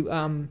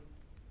into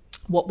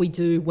what we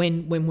do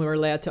when we're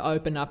allowed to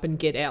open up and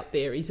get out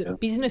there. Is it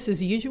business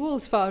as usual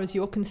as far as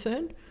you're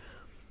concerned?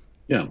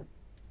 Yeah.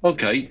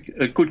 Okay.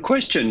 A good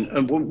question.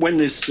 When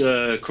this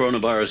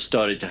coronavirus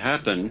started to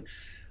happen,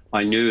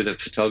 I knew that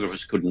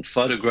photographers couldn't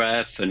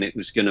photograph and it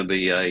was going to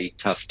be a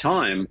tough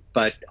time.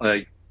 But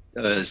I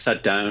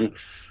sat down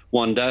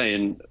one day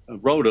and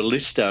wrote a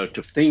list out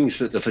of things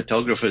that the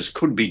photographers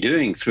could be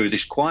doing through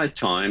this quiet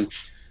time,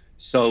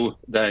 so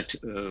that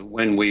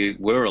when we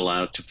were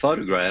allowed to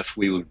photograph,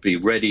 we would be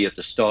ready at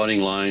the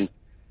starting line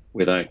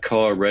with our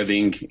car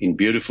revving in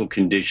beautiful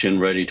condition,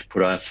 ready to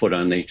put our foot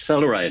on the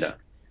accelerator.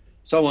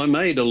 So I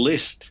made a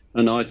list,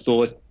 and I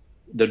thought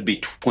there'd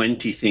be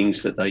 20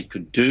 things that they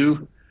could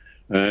do.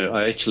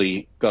 I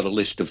actually got a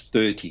list of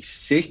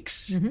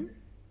 36. Mm-hmm.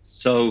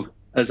 So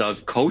as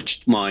I've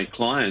coached my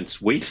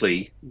clients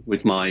weekly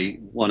with my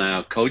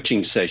 1-hour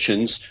coaching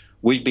sessions,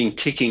 we've been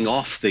ticking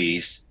off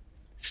these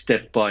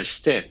step by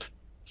step.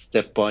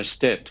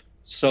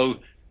 So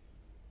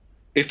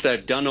if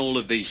they've done all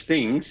of these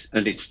things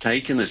and it's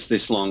taken us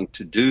this long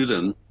to do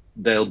them,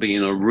 they'll be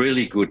in a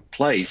really good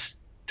place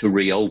to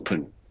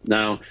reopen.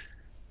 Now,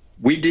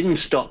 we didn't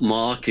stop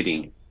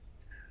marketing.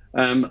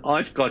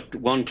 I've got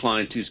one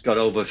client who's got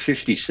over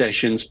 50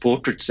 sessions,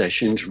 portrait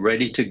sessions,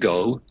 ready to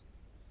go,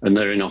 and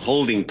they're in a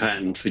holding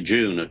pattern for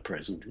June at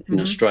present in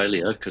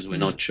Australia, because we're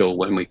not sure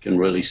when we can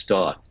really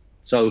start.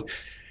 So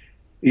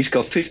he's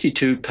got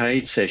 52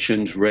 paid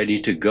sessions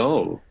ready to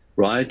go,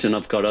 right? And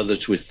I've got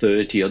others with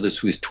 30,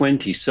 others with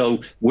 20. So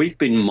we've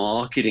been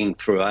marketing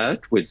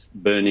throughout with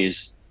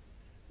Bernie's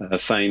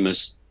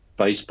famous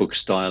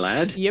Facebook-style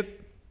ad. Yep.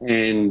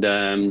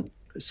 And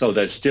so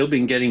they've still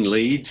been getting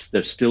leads.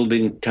 They've still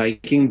been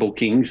taking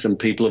bookings, and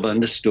people have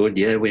understood,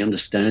 yeah, we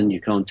understand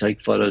you can't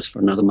take photos for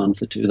another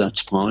month or two.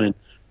 That's fine.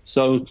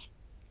 So,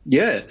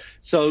 yeah,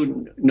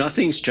 so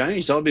nothing's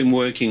changed. I've been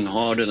working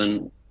harder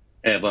than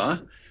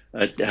ever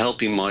at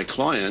helping my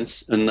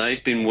clients, and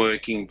they've been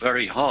working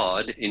very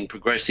hard in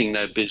progressing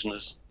their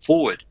business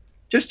forward.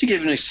 Just to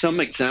give you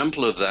some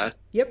example of that,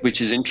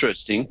 which is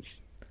interesting,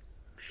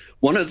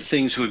 one of the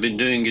things we've been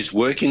doing is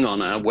working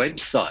on our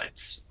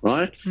websites,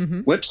 right?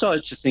 Mm-hmm.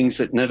 Websites are things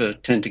that never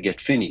tend to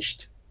get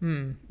finished.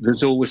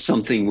 There's always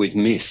something we've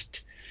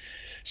missed.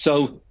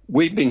 So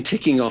we've been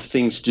ticking off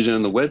things to do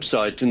on the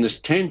website, and there's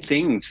 10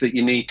 things that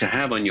you need to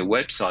have on your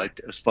website,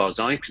 as far as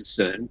I'm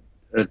concerned,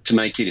 to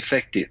make it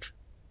effective.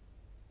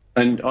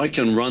 And I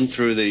can run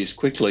through these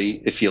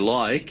quickly if you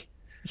like.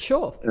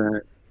 Sure.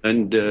 I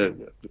know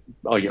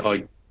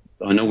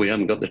we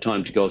haven't got the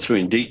time to go through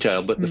in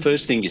detail, but the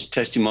first thing is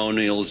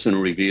testimonials and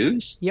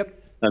reviews. Yep.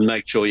 And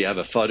make sure you have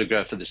a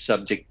photograph of the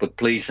subject, but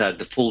please add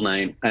the full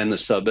name and the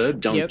suburb.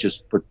 Don't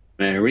just put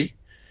Mary.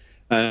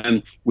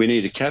 We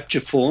need a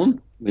capture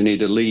form. We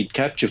need a lead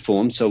capture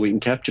form so we can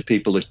capture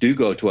people that do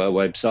go to our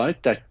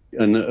website,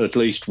 and at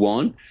least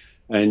one.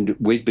 And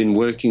we've been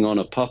working on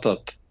a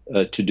pop-up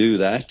to do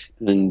that,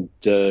 and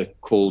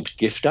called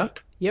GiftUp.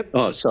 Yep.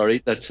 Oh,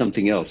 sorry, that's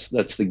something else.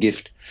 That's the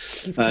gift.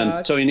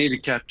 Card. So you need a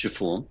capture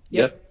form.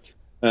 Yep.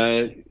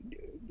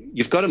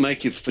 You've got to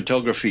make your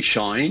photography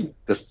shine.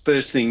 The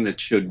first thing that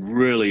should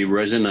really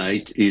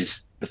resonate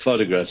is the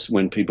photographs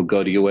when people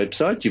go to your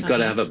website. You've got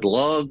to have a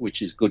blog,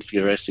 which is good for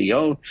your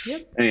SEO,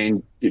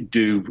 and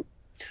do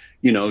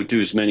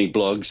as many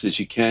blogs as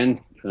you can.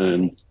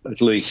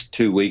 At least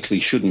 2 weekly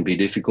shouldn't be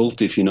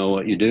difficult if you know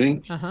what you're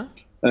doing.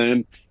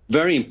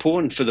 Very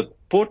important for the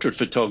portrait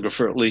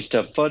photographer, at least,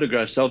 to have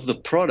photographs of the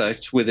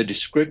products with a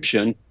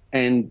description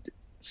and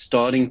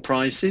starting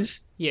prices.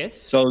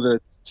 Yes. So that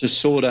to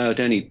sort out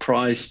any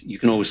price, you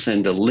can always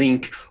send a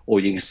link, or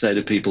you can say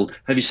to people,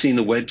 have you seen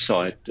the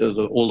website?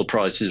 All the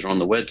prices are on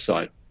the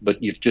website,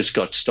 but you've just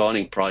got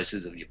starting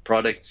prices of your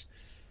products.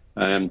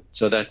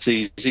 So that's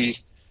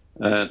easy.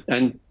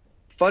 And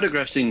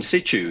photographs in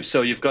situ.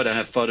 So you've got to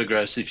have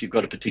photographs if you've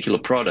got a particular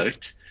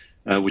product,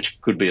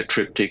 which could be a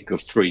triptych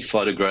of 3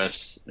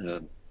 photographs,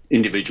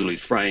 individually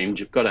framed.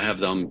 You've got to have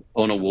them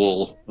on a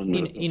wall.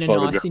 In a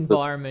nice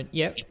environment,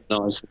 yep.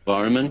 Nice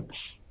environment.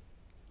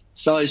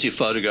 Size your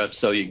photograph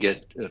so you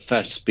get a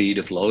fast speed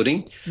of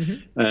loading.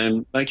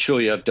 Make sure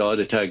you have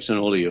data tags on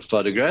all of your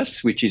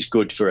photographs, which is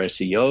good for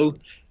SEO.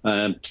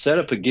 Set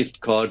up a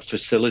gift card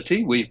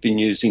facility. We've been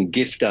using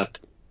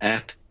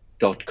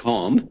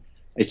giftupapp.com.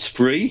 It's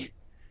free.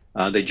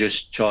 They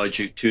just charge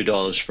you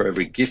 $2 for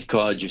every gift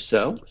card you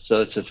sell.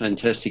 So it's a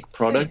fantastic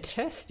product.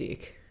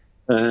 Fantastic.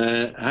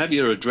 Have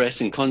your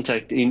address and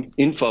contact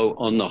info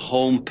on the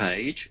home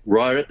page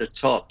right at the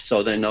top,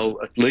 so they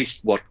know at least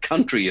what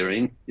country you're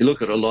in. You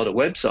look at a lot of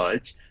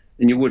websites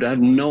and you would have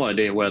no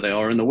idea where they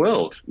are in the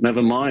world.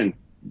 Never mind,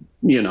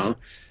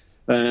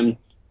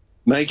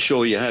 make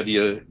sure you have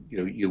your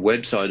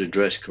website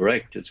address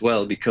correct as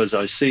well, because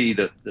I see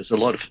that there's a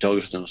lot of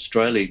photographers in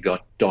Australia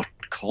got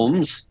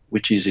 .coms,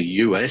 which is a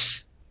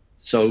US.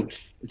 So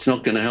it's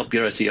not going to help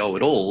your SEO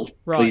at all.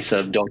 Right. Please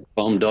have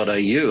 .com.au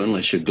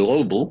unless you're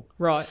global.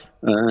 Right.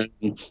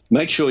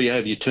 Make sure you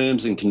have your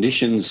terms and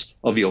conditions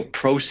of your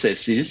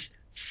processes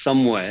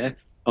somewhere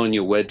on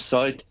your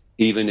website,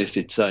 even if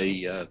it's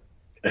a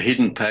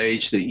hidden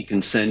page that you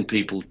can send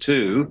people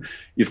to.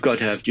 You've got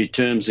to have your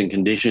terms and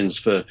conditions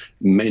for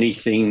many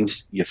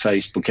things, your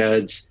Facebook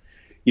ads,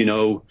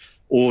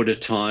 order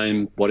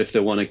time, what if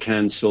they want to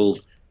cancel,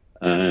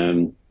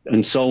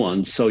 and so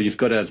on. So you've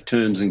got to have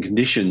terms and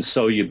conditions.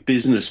 So your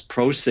business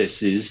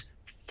processes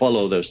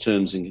follow those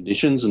terms and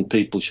conditions, and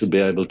people should be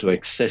able to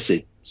access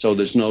it. So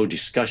there's no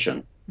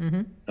discussion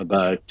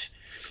about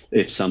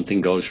if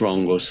something goes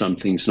wrong or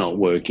something's not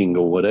working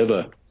or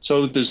whatever.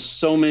 So there's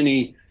so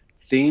many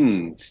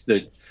things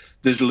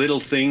there's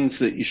little things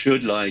that you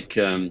should, like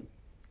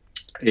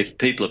if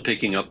people are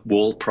picking up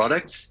wall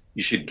products,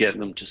 you should get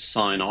them to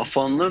sign off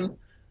on them,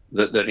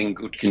 that they're in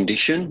good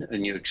condition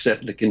and you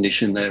accept the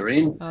condition they're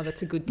in. Oh,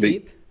 that's a good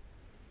tip.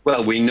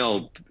 Well, we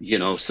know,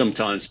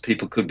 sometimes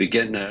people could be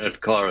getting out of the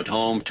car at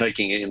home,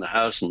 taking it in the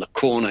house, and the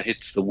corner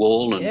hits the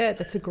wall. And yeah,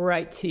 that's a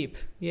great tip.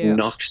 Yeah.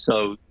 Knocks.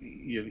 So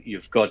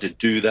you've got to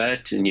do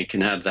that, and you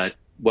can have that.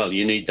 Well,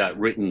 you need that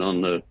written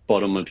on the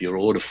bottom of your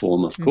order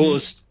form, of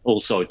course.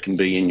 Also, it can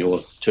be in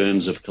your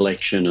terms of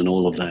collection and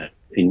all of that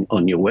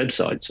on your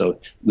website. So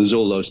there's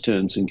all those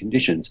terms and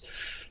conditions.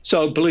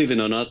 So believe it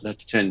or not,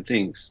 that's 10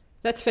 things.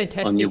 That's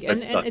fantastic.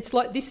 And it's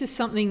like, this is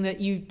something that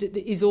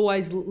is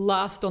always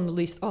last on the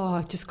list. Oh,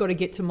 I've just got to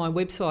get to my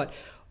website.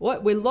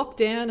 We're locked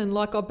down, and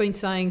like I've been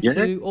saying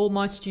to all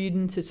my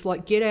students, it's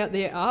like, get out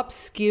there,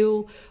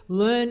 upskill,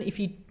 learn. If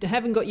you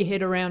haven't got your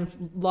head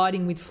around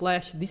lighting with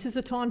flash, this is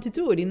a time to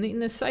do it. In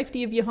the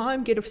safety of your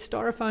home, get a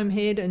styrofoam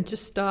head and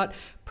just start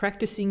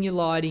practicing your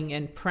lighting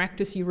and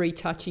practice your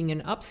retouching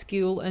and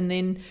upskill, and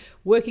then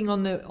working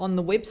on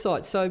the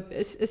website. So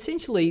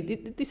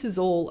essentially, this is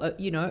all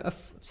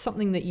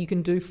something that you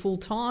can do full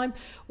time,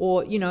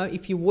 or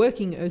if you're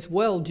working as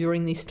well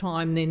during this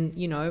time, then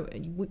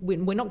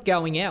we're not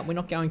going out, we're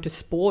not going to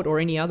sport or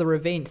any other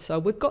events, so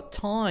we've got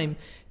time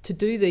to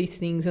do these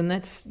things. And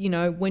that's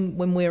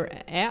when we're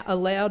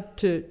allowed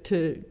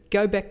to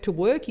go back to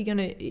work, you're going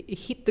to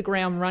hit the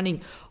ground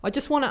running. I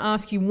just want to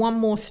ask you one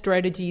more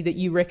strategy that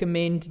you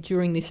recommend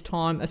during this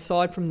time,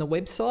 aside from the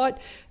website,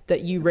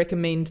 that you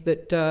recommend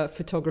that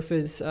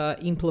photographers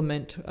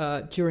implement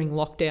during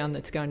lockdown,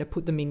 that's going to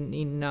put them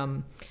in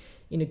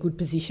a good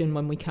position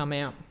when we come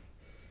out.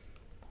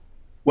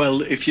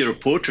 Well, if you're a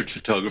portrait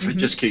photographer,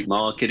 just keep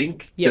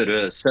marketing. Yep.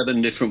 There are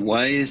 7 different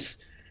ways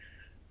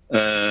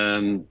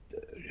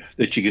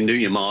that you can do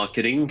your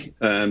marketing,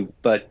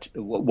 but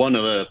one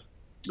of the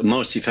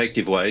most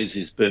effective ways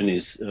is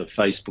Bernie's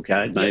Facebook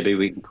ad. Maybe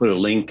we can put a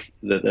link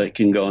that they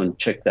can go and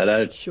check that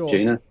out. Sure.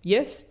 Gina.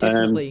 Yes,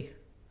 definitely.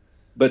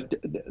 But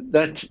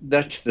that's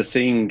the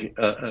thing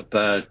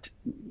about,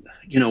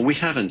 we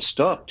haven't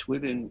stopped.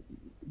 We've been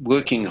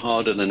working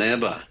harder than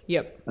ever.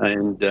 Yep.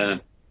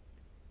 And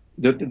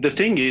the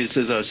thing is,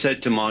 as I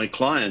said to my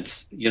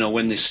clients,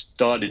 when this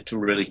started to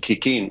really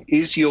kick in,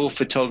 is your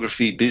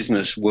photography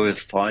business worth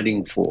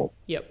fighting for?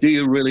 Yep. Do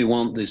you really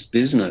want this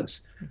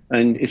business?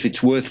 And if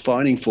it's worth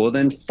fighting for,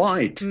 then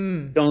fight.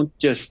 Don't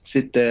just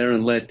sit there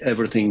and let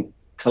everything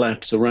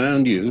collapse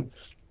around you.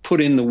 Put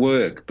in the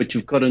work, but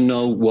you've got to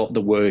know what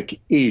the work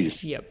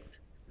is. Yep.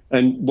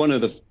 And one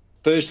of the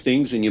first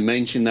things, and you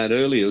mentioned that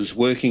earlier, is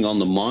working on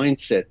the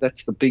mindset.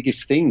 That's the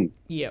biggest thing.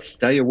 Yep.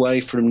 Stay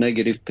away from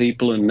negative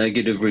people and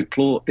negative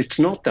report. It's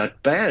not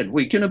that bad.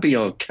 We're going to be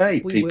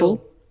okay, people.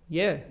 Will.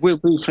 Yeah. We'll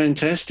be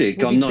fantastic.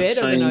 We'll I'm be not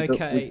better saying than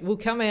okay. We'll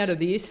come out of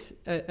this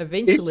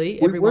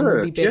eventually. Everyone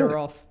will be better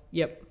off.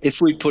 Yep.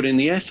 If we put in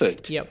the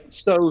effort. Yep.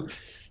 So,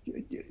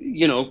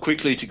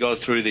 quickly to go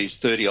through these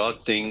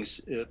 30-odd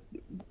things,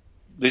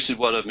 this is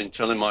what I've been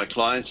telling my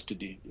clients to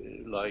do,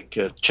 like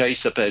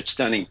chase up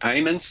outstanding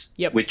payments,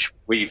 which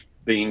we've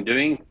been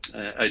doing,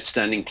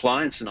 outstanding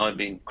clients, and I've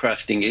been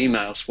crafting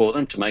emails for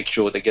them to make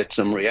sure they get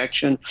some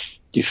reaction,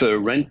 defer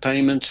rent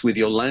payments with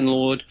your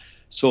landlord,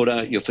 sort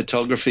out your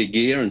photography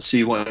gear and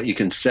see what you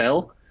can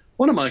sell.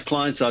 One of my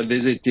clients I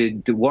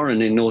visited,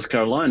 Warren in North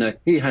Carolina,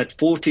 he had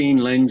 14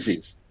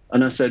 lenses.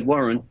 And I said,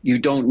 Warren, you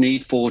don't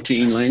need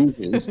 14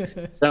 lenses,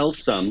 sell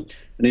some.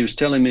 And he was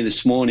telling me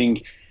this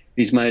morning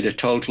he's made a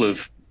total of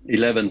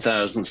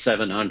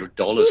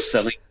 $11,700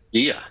 selling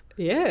gear.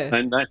 Yeah.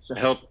 And that's to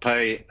help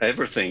pay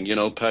everything,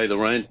 pay the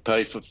rent,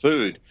 pay for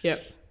food.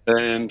 Yep.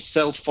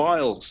 Sell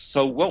files.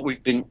 So what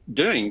we've been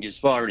doing is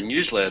via a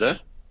newsletter,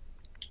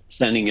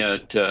 sending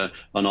out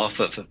an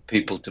offer for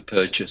people to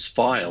purchase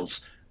files.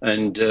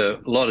 And a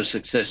lot of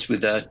success with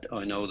that.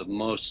 I know the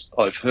most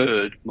I've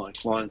heard my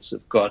clients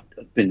have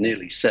been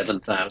nearly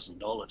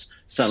 $7,000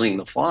 selling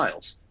the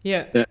files.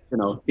 Yeah.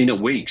 In a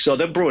week. So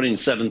they brought in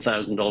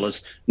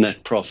 $7,000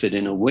 net profit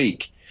in a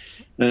week.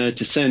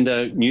 To send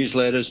out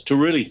newsletters, to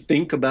really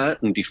think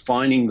about and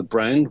defining the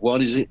brand.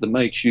 What is it that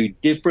makes you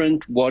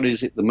different? What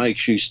is it that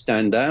makes you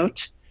stand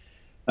out?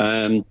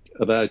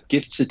 About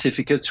gift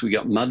certificates, we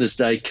got Mother's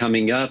Day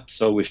coming up.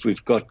 So if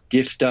we've got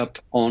gift up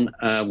on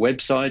our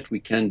website, we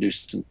can do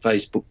some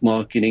Facebook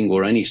marketing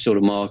or any sort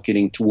of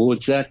marketing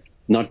towards that.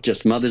 Not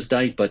just Mother's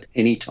Day, but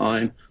any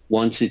time.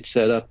 Once it's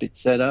set up,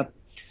 it's set up.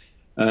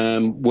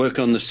 Work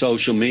on the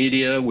social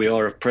media. We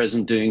are at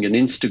present doing an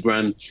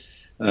Instagram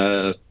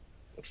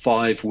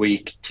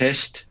 5-week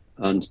test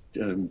on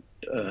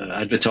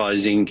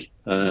advertising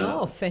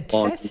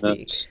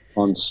fantastic.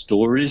 on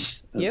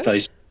stories,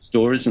 Facebook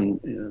stories and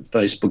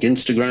Facebook,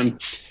 Instagram.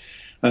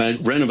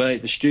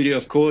 Renovate the studio,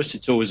 of course.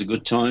 It's always a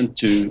good time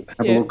to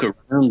have a look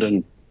around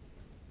and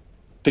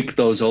pick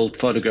those old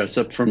photographs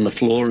up from the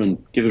floor and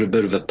give it a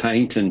bit of a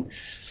paint and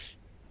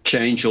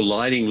change your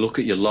lighting, look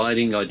at your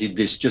lighting. I did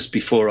this just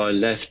before I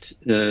left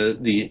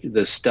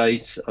the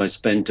States. I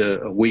spent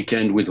a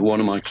weekend with one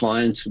of my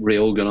clients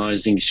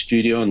reorganizing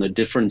studio, and the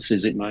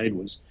differences it made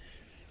was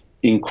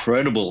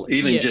incredible.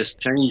 Even just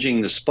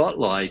changing the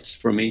spotlights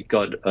from it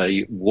got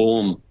a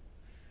warm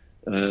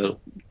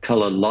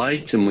color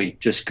light, and we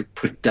just could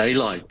put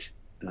daylight,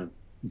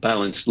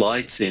 balanced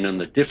lights in,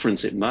 and the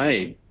difference it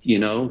made,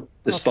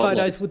 the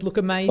photos would look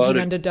amazing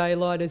under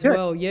daylight as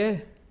well. Yeah.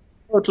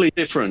 Totally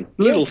different.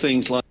 Little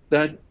things like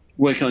that.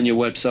 Work on your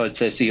website's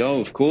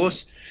SEO, of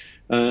course,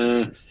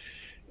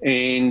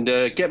 and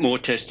get more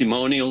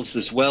testimonials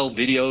as well,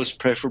 videos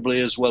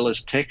preferably, as well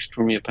as text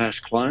from your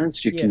past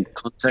clients. You can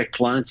contact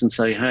clients and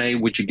say, hey,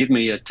 would you give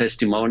me a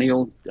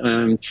testimonial?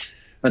 And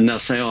they'll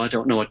say, I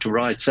don't know what to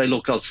write. Say,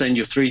 look, I'll send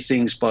you 3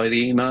 things by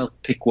the email.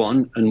 Pick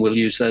one, and we'll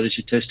use that as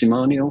your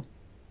testimonial.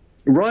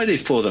 Write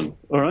it for them,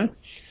 all right?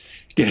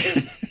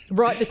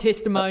 Write the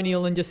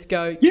testimonial and just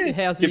go,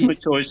 how's give this? them a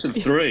choice of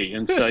 3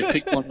 and say,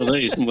 pick one of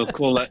these and we'll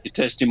call that your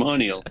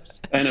testimonial.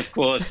 And of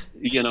course,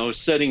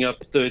 setting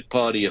up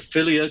third-party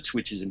affiliates,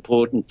 which is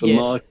important for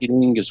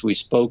marketing, as we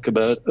spoke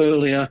about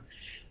earlier.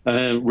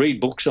 Read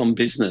books on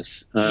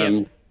business.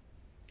 I'm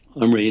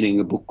reading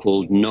a book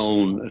called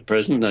Known at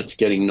present. That's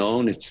getting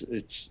known.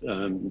 It's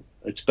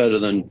better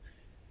than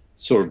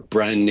sort of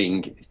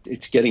branding.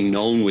 It's getting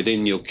known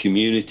within your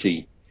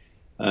community.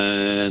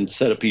 And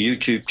set up a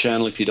YouTube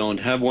channel if you don't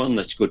have one.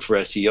 That's good for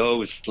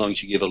SEO, as long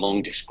as you give a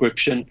long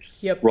description.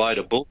 Write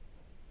a book.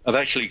 I've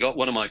actually got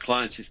one of my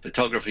clients, his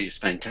photography is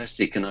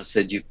fantastic, and I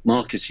said,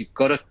 Marcus, you've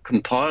got to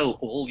compile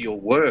all your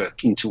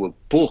work into a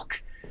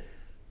book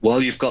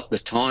while you've got the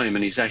time,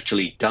 and he's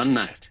actually done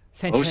that.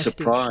 Fantastic. I was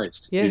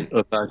surprised.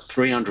 About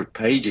 300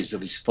 pages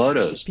of his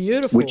photos.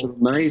 Beautiful. Which are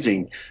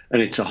amazing,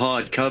 and it's a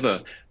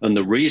hardcover. And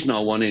the reason I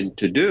wanted him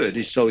to do it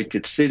is so he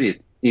could sit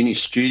it in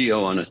his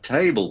studio on a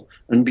table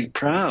and be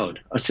proud.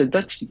 I said,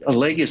 that's a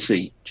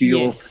legacy to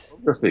your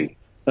photography,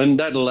 and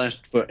that'll last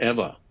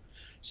forever.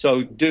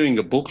 So doing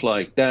a book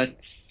like that,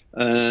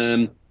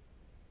 win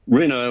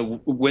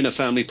a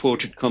family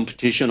portrait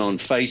competition on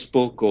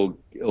Facebook,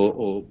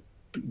 or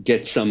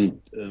get some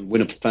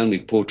win a family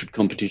portrait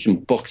competition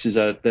boxes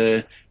out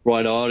there,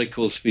 write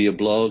articles for your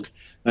blog.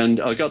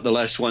 And I got the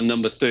last one,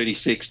 number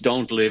 36,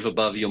 don't live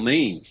above your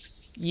means.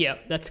 Yeah,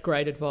 that's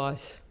great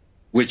advice.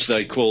 Which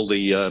they call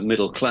the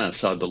middle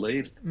class, I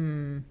believe.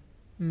 And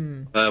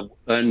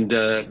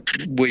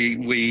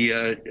we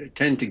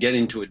tend to get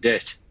into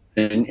debt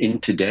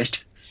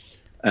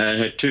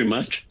too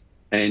much,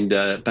 and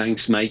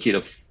banks make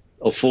it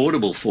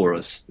affordable for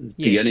us to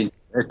get into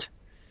it.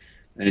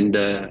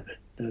 And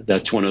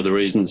that's one of the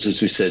reasons,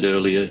 as we said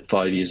earlier,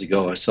 5 years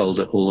ago, I sold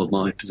all of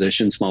my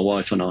possessions, my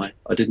wife and I.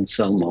 I didn't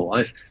sell my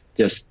wife,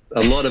 just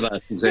a lot of our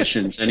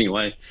possessions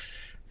anyway.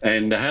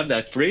 And to have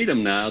that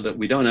freedom now that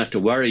we don't have to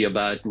worry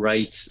about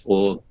rates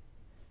or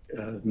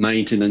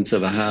maintenance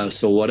of a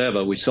house or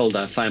whatever. We sold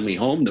our family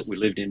home that we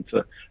lived in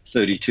for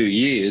 32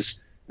 years,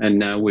 and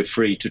now we're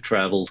free to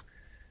travel,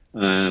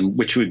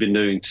 which we've been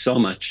doing so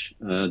much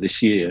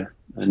this year,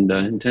 and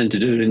intend to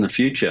do it in the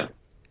future.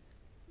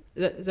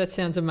 That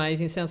sounds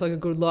amazing. It sounds like a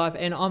good life.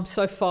 And I'm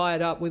so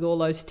fired up with all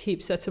those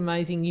tips. That's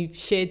amazing. You've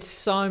shared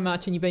so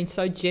much and you've been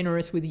so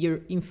generous with your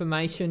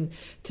information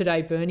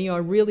today, Bernie. I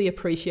really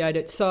appreciate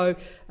it. So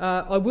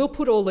I will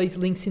put all these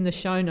links in the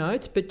show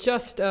notes, but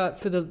just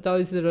for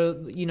those that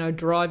are,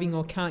 driving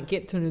or can't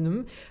get to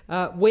them,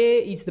 where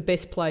is the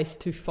best place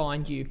to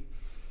find you?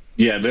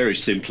 Yeah, very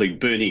simply,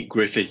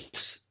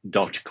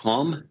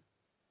 berniegriffiths.com.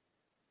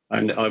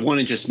 And I want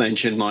to just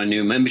mention my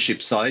new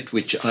membership site,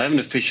 which I haven't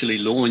officially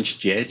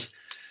launched yet,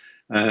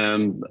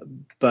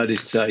 but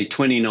it's a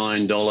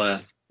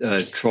 $29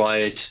 try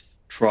it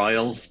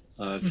trial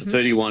for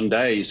 31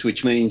 days,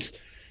 which means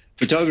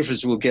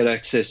photographers will get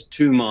access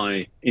to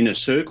my inner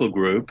circle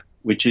group,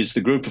 which is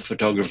the group of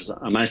photographers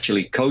I'm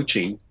actually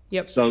coaching.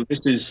 Yep. So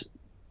this is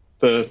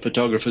for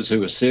photographers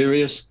who are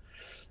serious.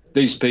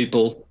 These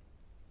people,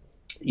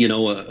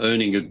 are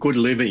earning a good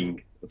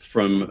living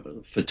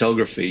from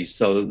photography,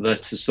 so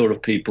that's the sort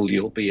of people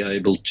you'll be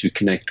able to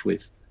connect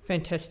with.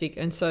 Fantastic.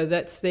 And so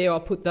that's there. I'll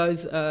put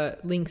those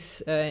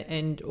links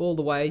and all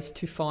the ways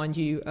to find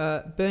you.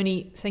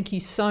 Bernie, thank you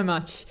so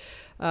much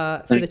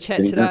for the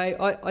chat today.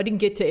 I didn't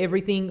get to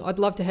everything. I'd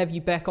love to have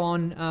you back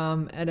on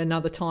at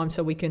another time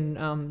so we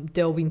can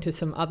delve into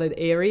some other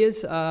areas,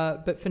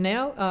 but for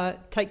now,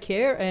 take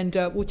care and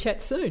we'll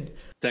chat soon.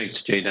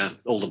 Thanks, Gina.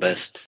 All the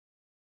best.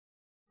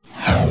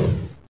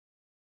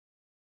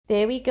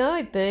 There we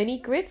go, Bernie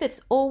Griffiths.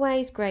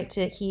 Always great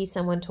to hear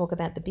someone talk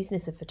about the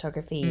business of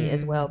photography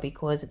as well,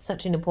 because it's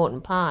such an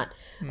important part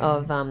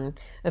of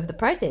the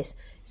process.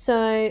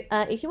 So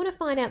if you want to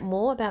find out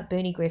more about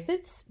Bernie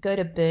Griffiths, go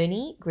to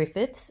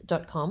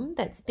berniegriffiths.com.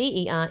 That's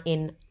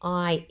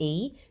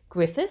BERNIE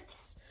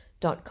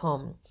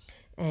Griffiths.com,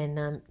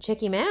 and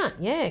check him out.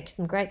 Yeah,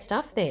 some great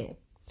stuff there.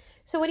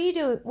 So what are you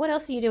doing? What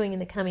else are you doing in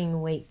the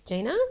coming week,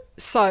 Gina?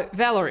 So,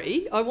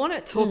 Valerie, I want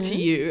to talk to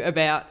you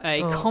about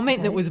a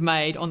comment that was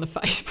made on the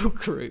Facebook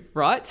group,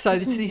 right? So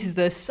this is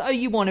the So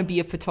You Want to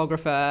Be a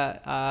Photographer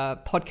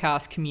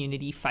podcast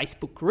community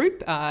Facebook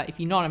group.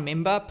 If you're not a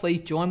member, please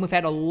join. We've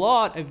had a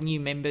lot of new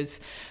members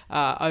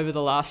over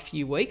the last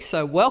few weeks,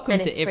 so welcome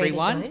to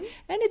everyone.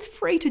 And it's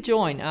free to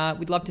join.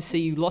 We'd love to see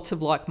you, lots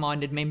of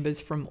like-minded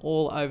members from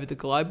all over the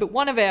globe. But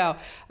one of our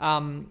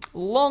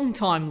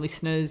long-time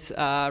listeners,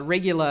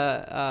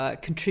 regular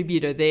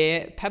contributor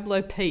there,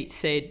 Pablo Pete,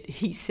 said,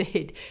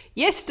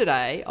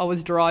 yesterday I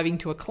was driving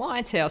to a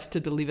client's house to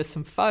deliver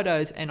some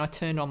photos and I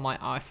turned on my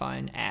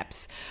iPhone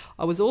apps.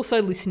 I was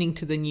also listening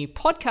to the new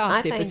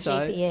podcast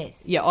episode.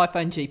 GPS. Yeah,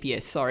 iPhone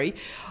GPS, sorry.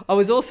 I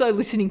was also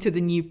listening to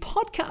the new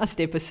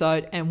podcast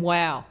episode and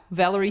wow,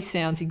 Valerie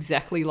sounds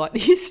exactly like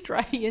the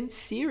Australian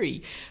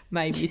Siri.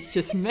 Maybe it's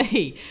just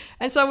me.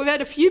 And so we've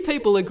had a few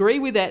people agree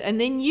with that, and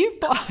then you've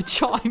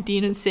chimed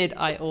in and said,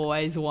 I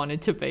always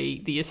wanted to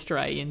be the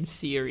Australian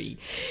Siri.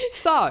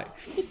 So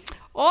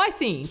I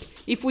think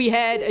if we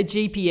had a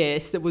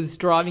GPS that was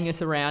driving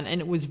us around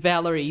and it was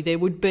Valerie, there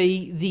would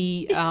be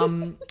the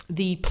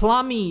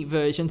plummy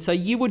version. So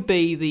you would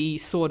be the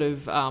sort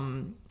of I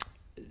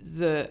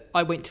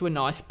went to a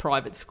nice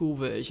private school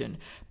version.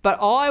 But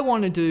I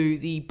want to do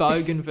the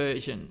Bogan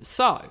version.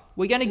 So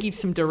we're going to give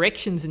some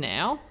directions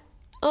now.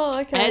 Oh,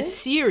 okay. As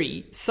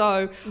Siri.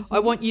 So I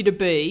want you to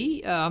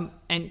be,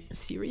 and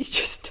Siri's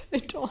just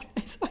turned on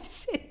as I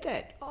said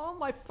that. Oh,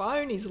 my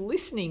phone is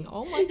listening.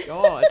 Oh, my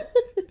God.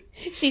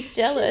 She's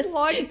jealous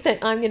that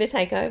I'm going to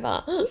take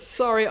over.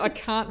 Sorry, I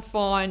can't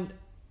find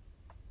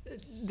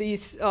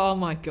this. Oh,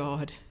 my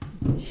God.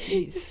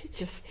 She's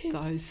just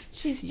those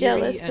She's Siri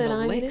jealous and that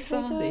Alexa.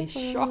 I'm They're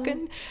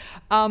shocking.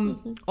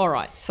 All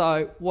right.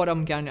 So what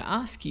I'm going to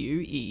ask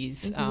you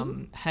is,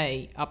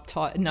 hey,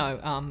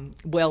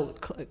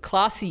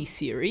 classy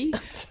Siri.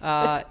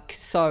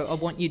 So I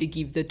want you to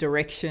give the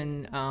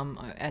direction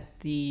at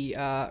the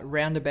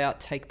roundabout,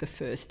 take the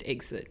first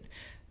exit.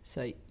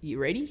 So you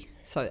ready?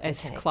 So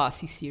as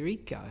classy Siri,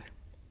 go.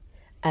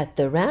 At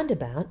the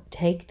roundabout,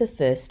 take the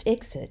first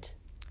exit.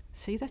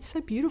 See, that's so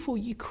beautiful.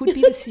 You could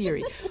be the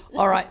Siri.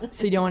 All right,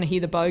 so you don't want to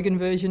hear the Bogan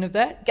version of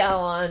that? Go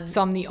on.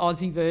 So I'm the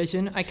Aussie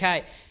version.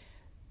 Okay.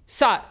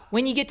 So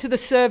when you get to the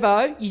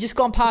servo, you just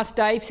gone past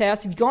Dave's house.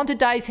 If you've gone to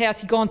Dave's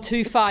house, you've gone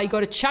too far. You've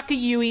got to chuck a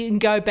U-E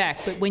and go back.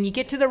 But when you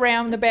get to the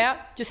roundabout,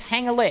 just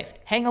hang a left.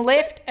 Hang a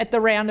left at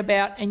the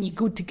roundabout and you're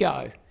good to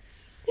go.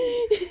 So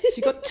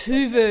you've got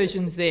two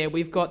versions there.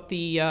 We've got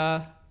the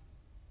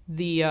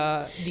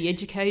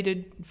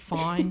educated,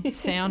 fine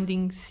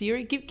sounding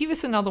Siri. Give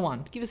us another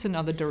one. Give us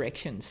another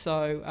direction.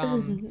 So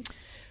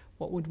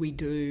what would we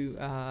do?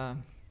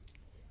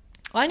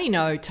 I only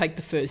know take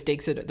the first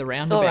exit at the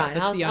roundabout. All right,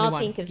 That's the only I'll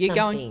one. think of Go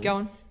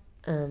something.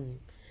 on.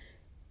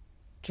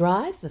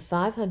 Drive for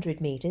 500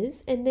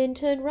 metres and then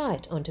turn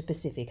right onto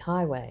Pacific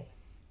Highway.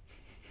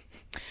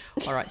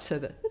 All right, so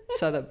the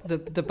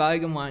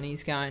Bogan one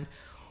is going,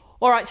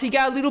 all right, so you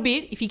go a little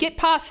bit. If you get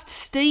past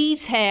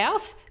Steve's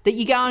house, that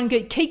you go and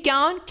go, keep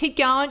going.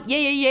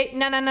 Yeah.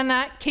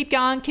 No. Keep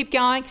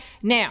going.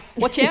 Now,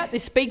 watch out.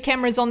 There's speed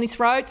cameras on this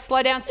road.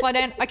 Slow down.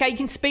 Okay, you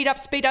can speed up,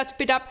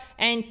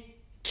 and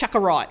chuck a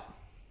right.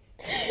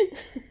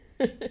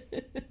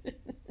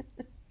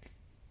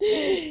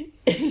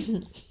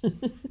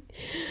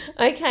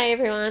 Okay,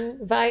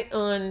 everyone, vote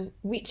on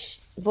which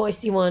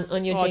voice you want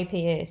on your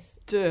GPS.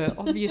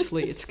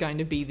 Obviously, it's going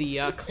to be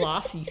the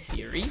classy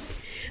Siri.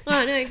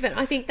 Oh, no, but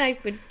I think they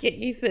would get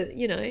you for,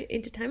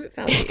 entertainment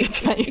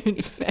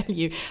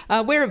value.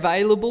 We're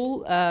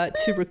available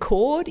to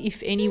record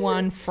if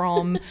anyone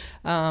from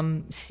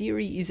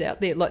Siri is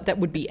out there. Like, that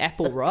would be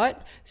Apple, right?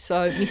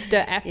 So,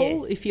 Mr.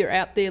 Apple, Yes. if you're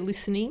out there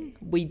listening,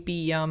 we'd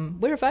be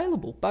we're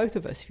available, both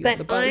of us. If you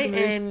But want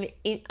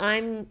the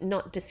I'm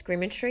not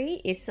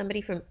discriminatory. If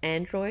somebody from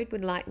Android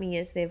would like me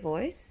as their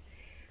voice,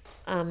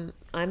 I'm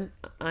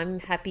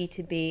happy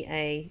to be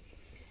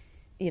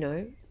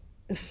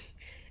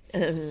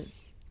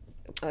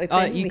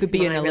open you with could be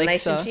my an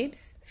Alexa.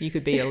 relationships. You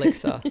could be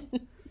Alexa.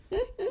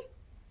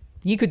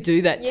 You could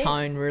do that Yes.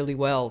 tone really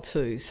well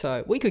too.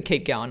 So we could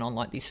keep going on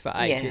like this for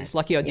ages.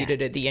 Lucky I did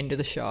it at the end of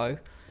the show.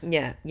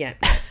 Yeah.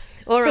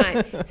 All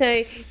right.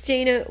 So,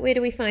 Gina, where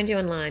do we find you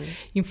online?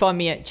 You can find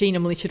me at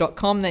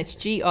GinaMilicia.com. That's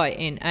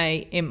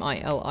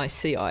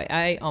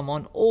GinaMilicia. I'm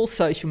on all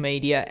social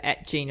media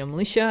at Gina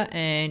Milicia.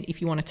 And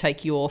if you want to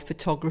take your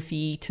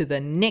photography to the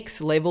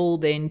next level,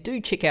 then do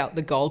check out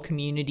the Gold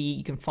Community.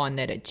 You can find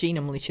that at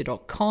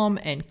GinaMilicia.com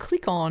and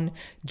click on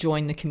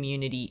Join the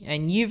Community.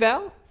 And you,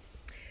 Val?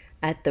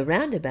 At the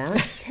roundabout,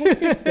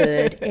 take the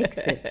third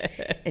exit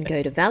and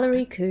go to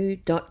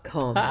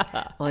ValerieKoo.com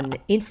on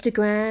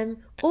Instagram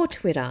or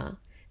Twitter.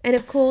 And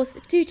of course,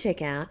 do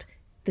check out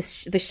the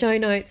show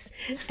notes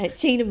at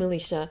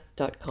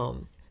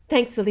GinaMilicia.com.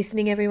 Thanks for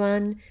listening,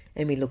 everyone,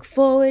 and we look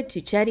forward to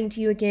chatting to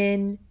you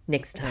again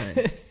next time.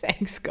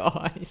 Thanks,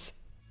 guys.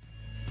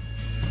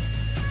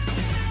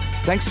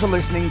 Thanks for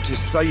listening to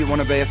So You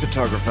Want to Be a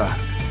Photographer.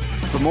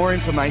 For more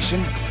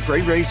information,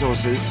 free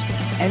resources,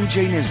 and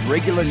Gina's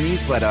regular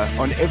newsletter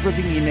on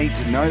everything you need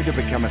to know to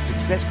become a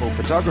successful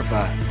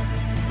photographer,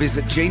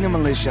 visit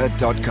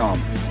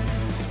GinaMilicia.com.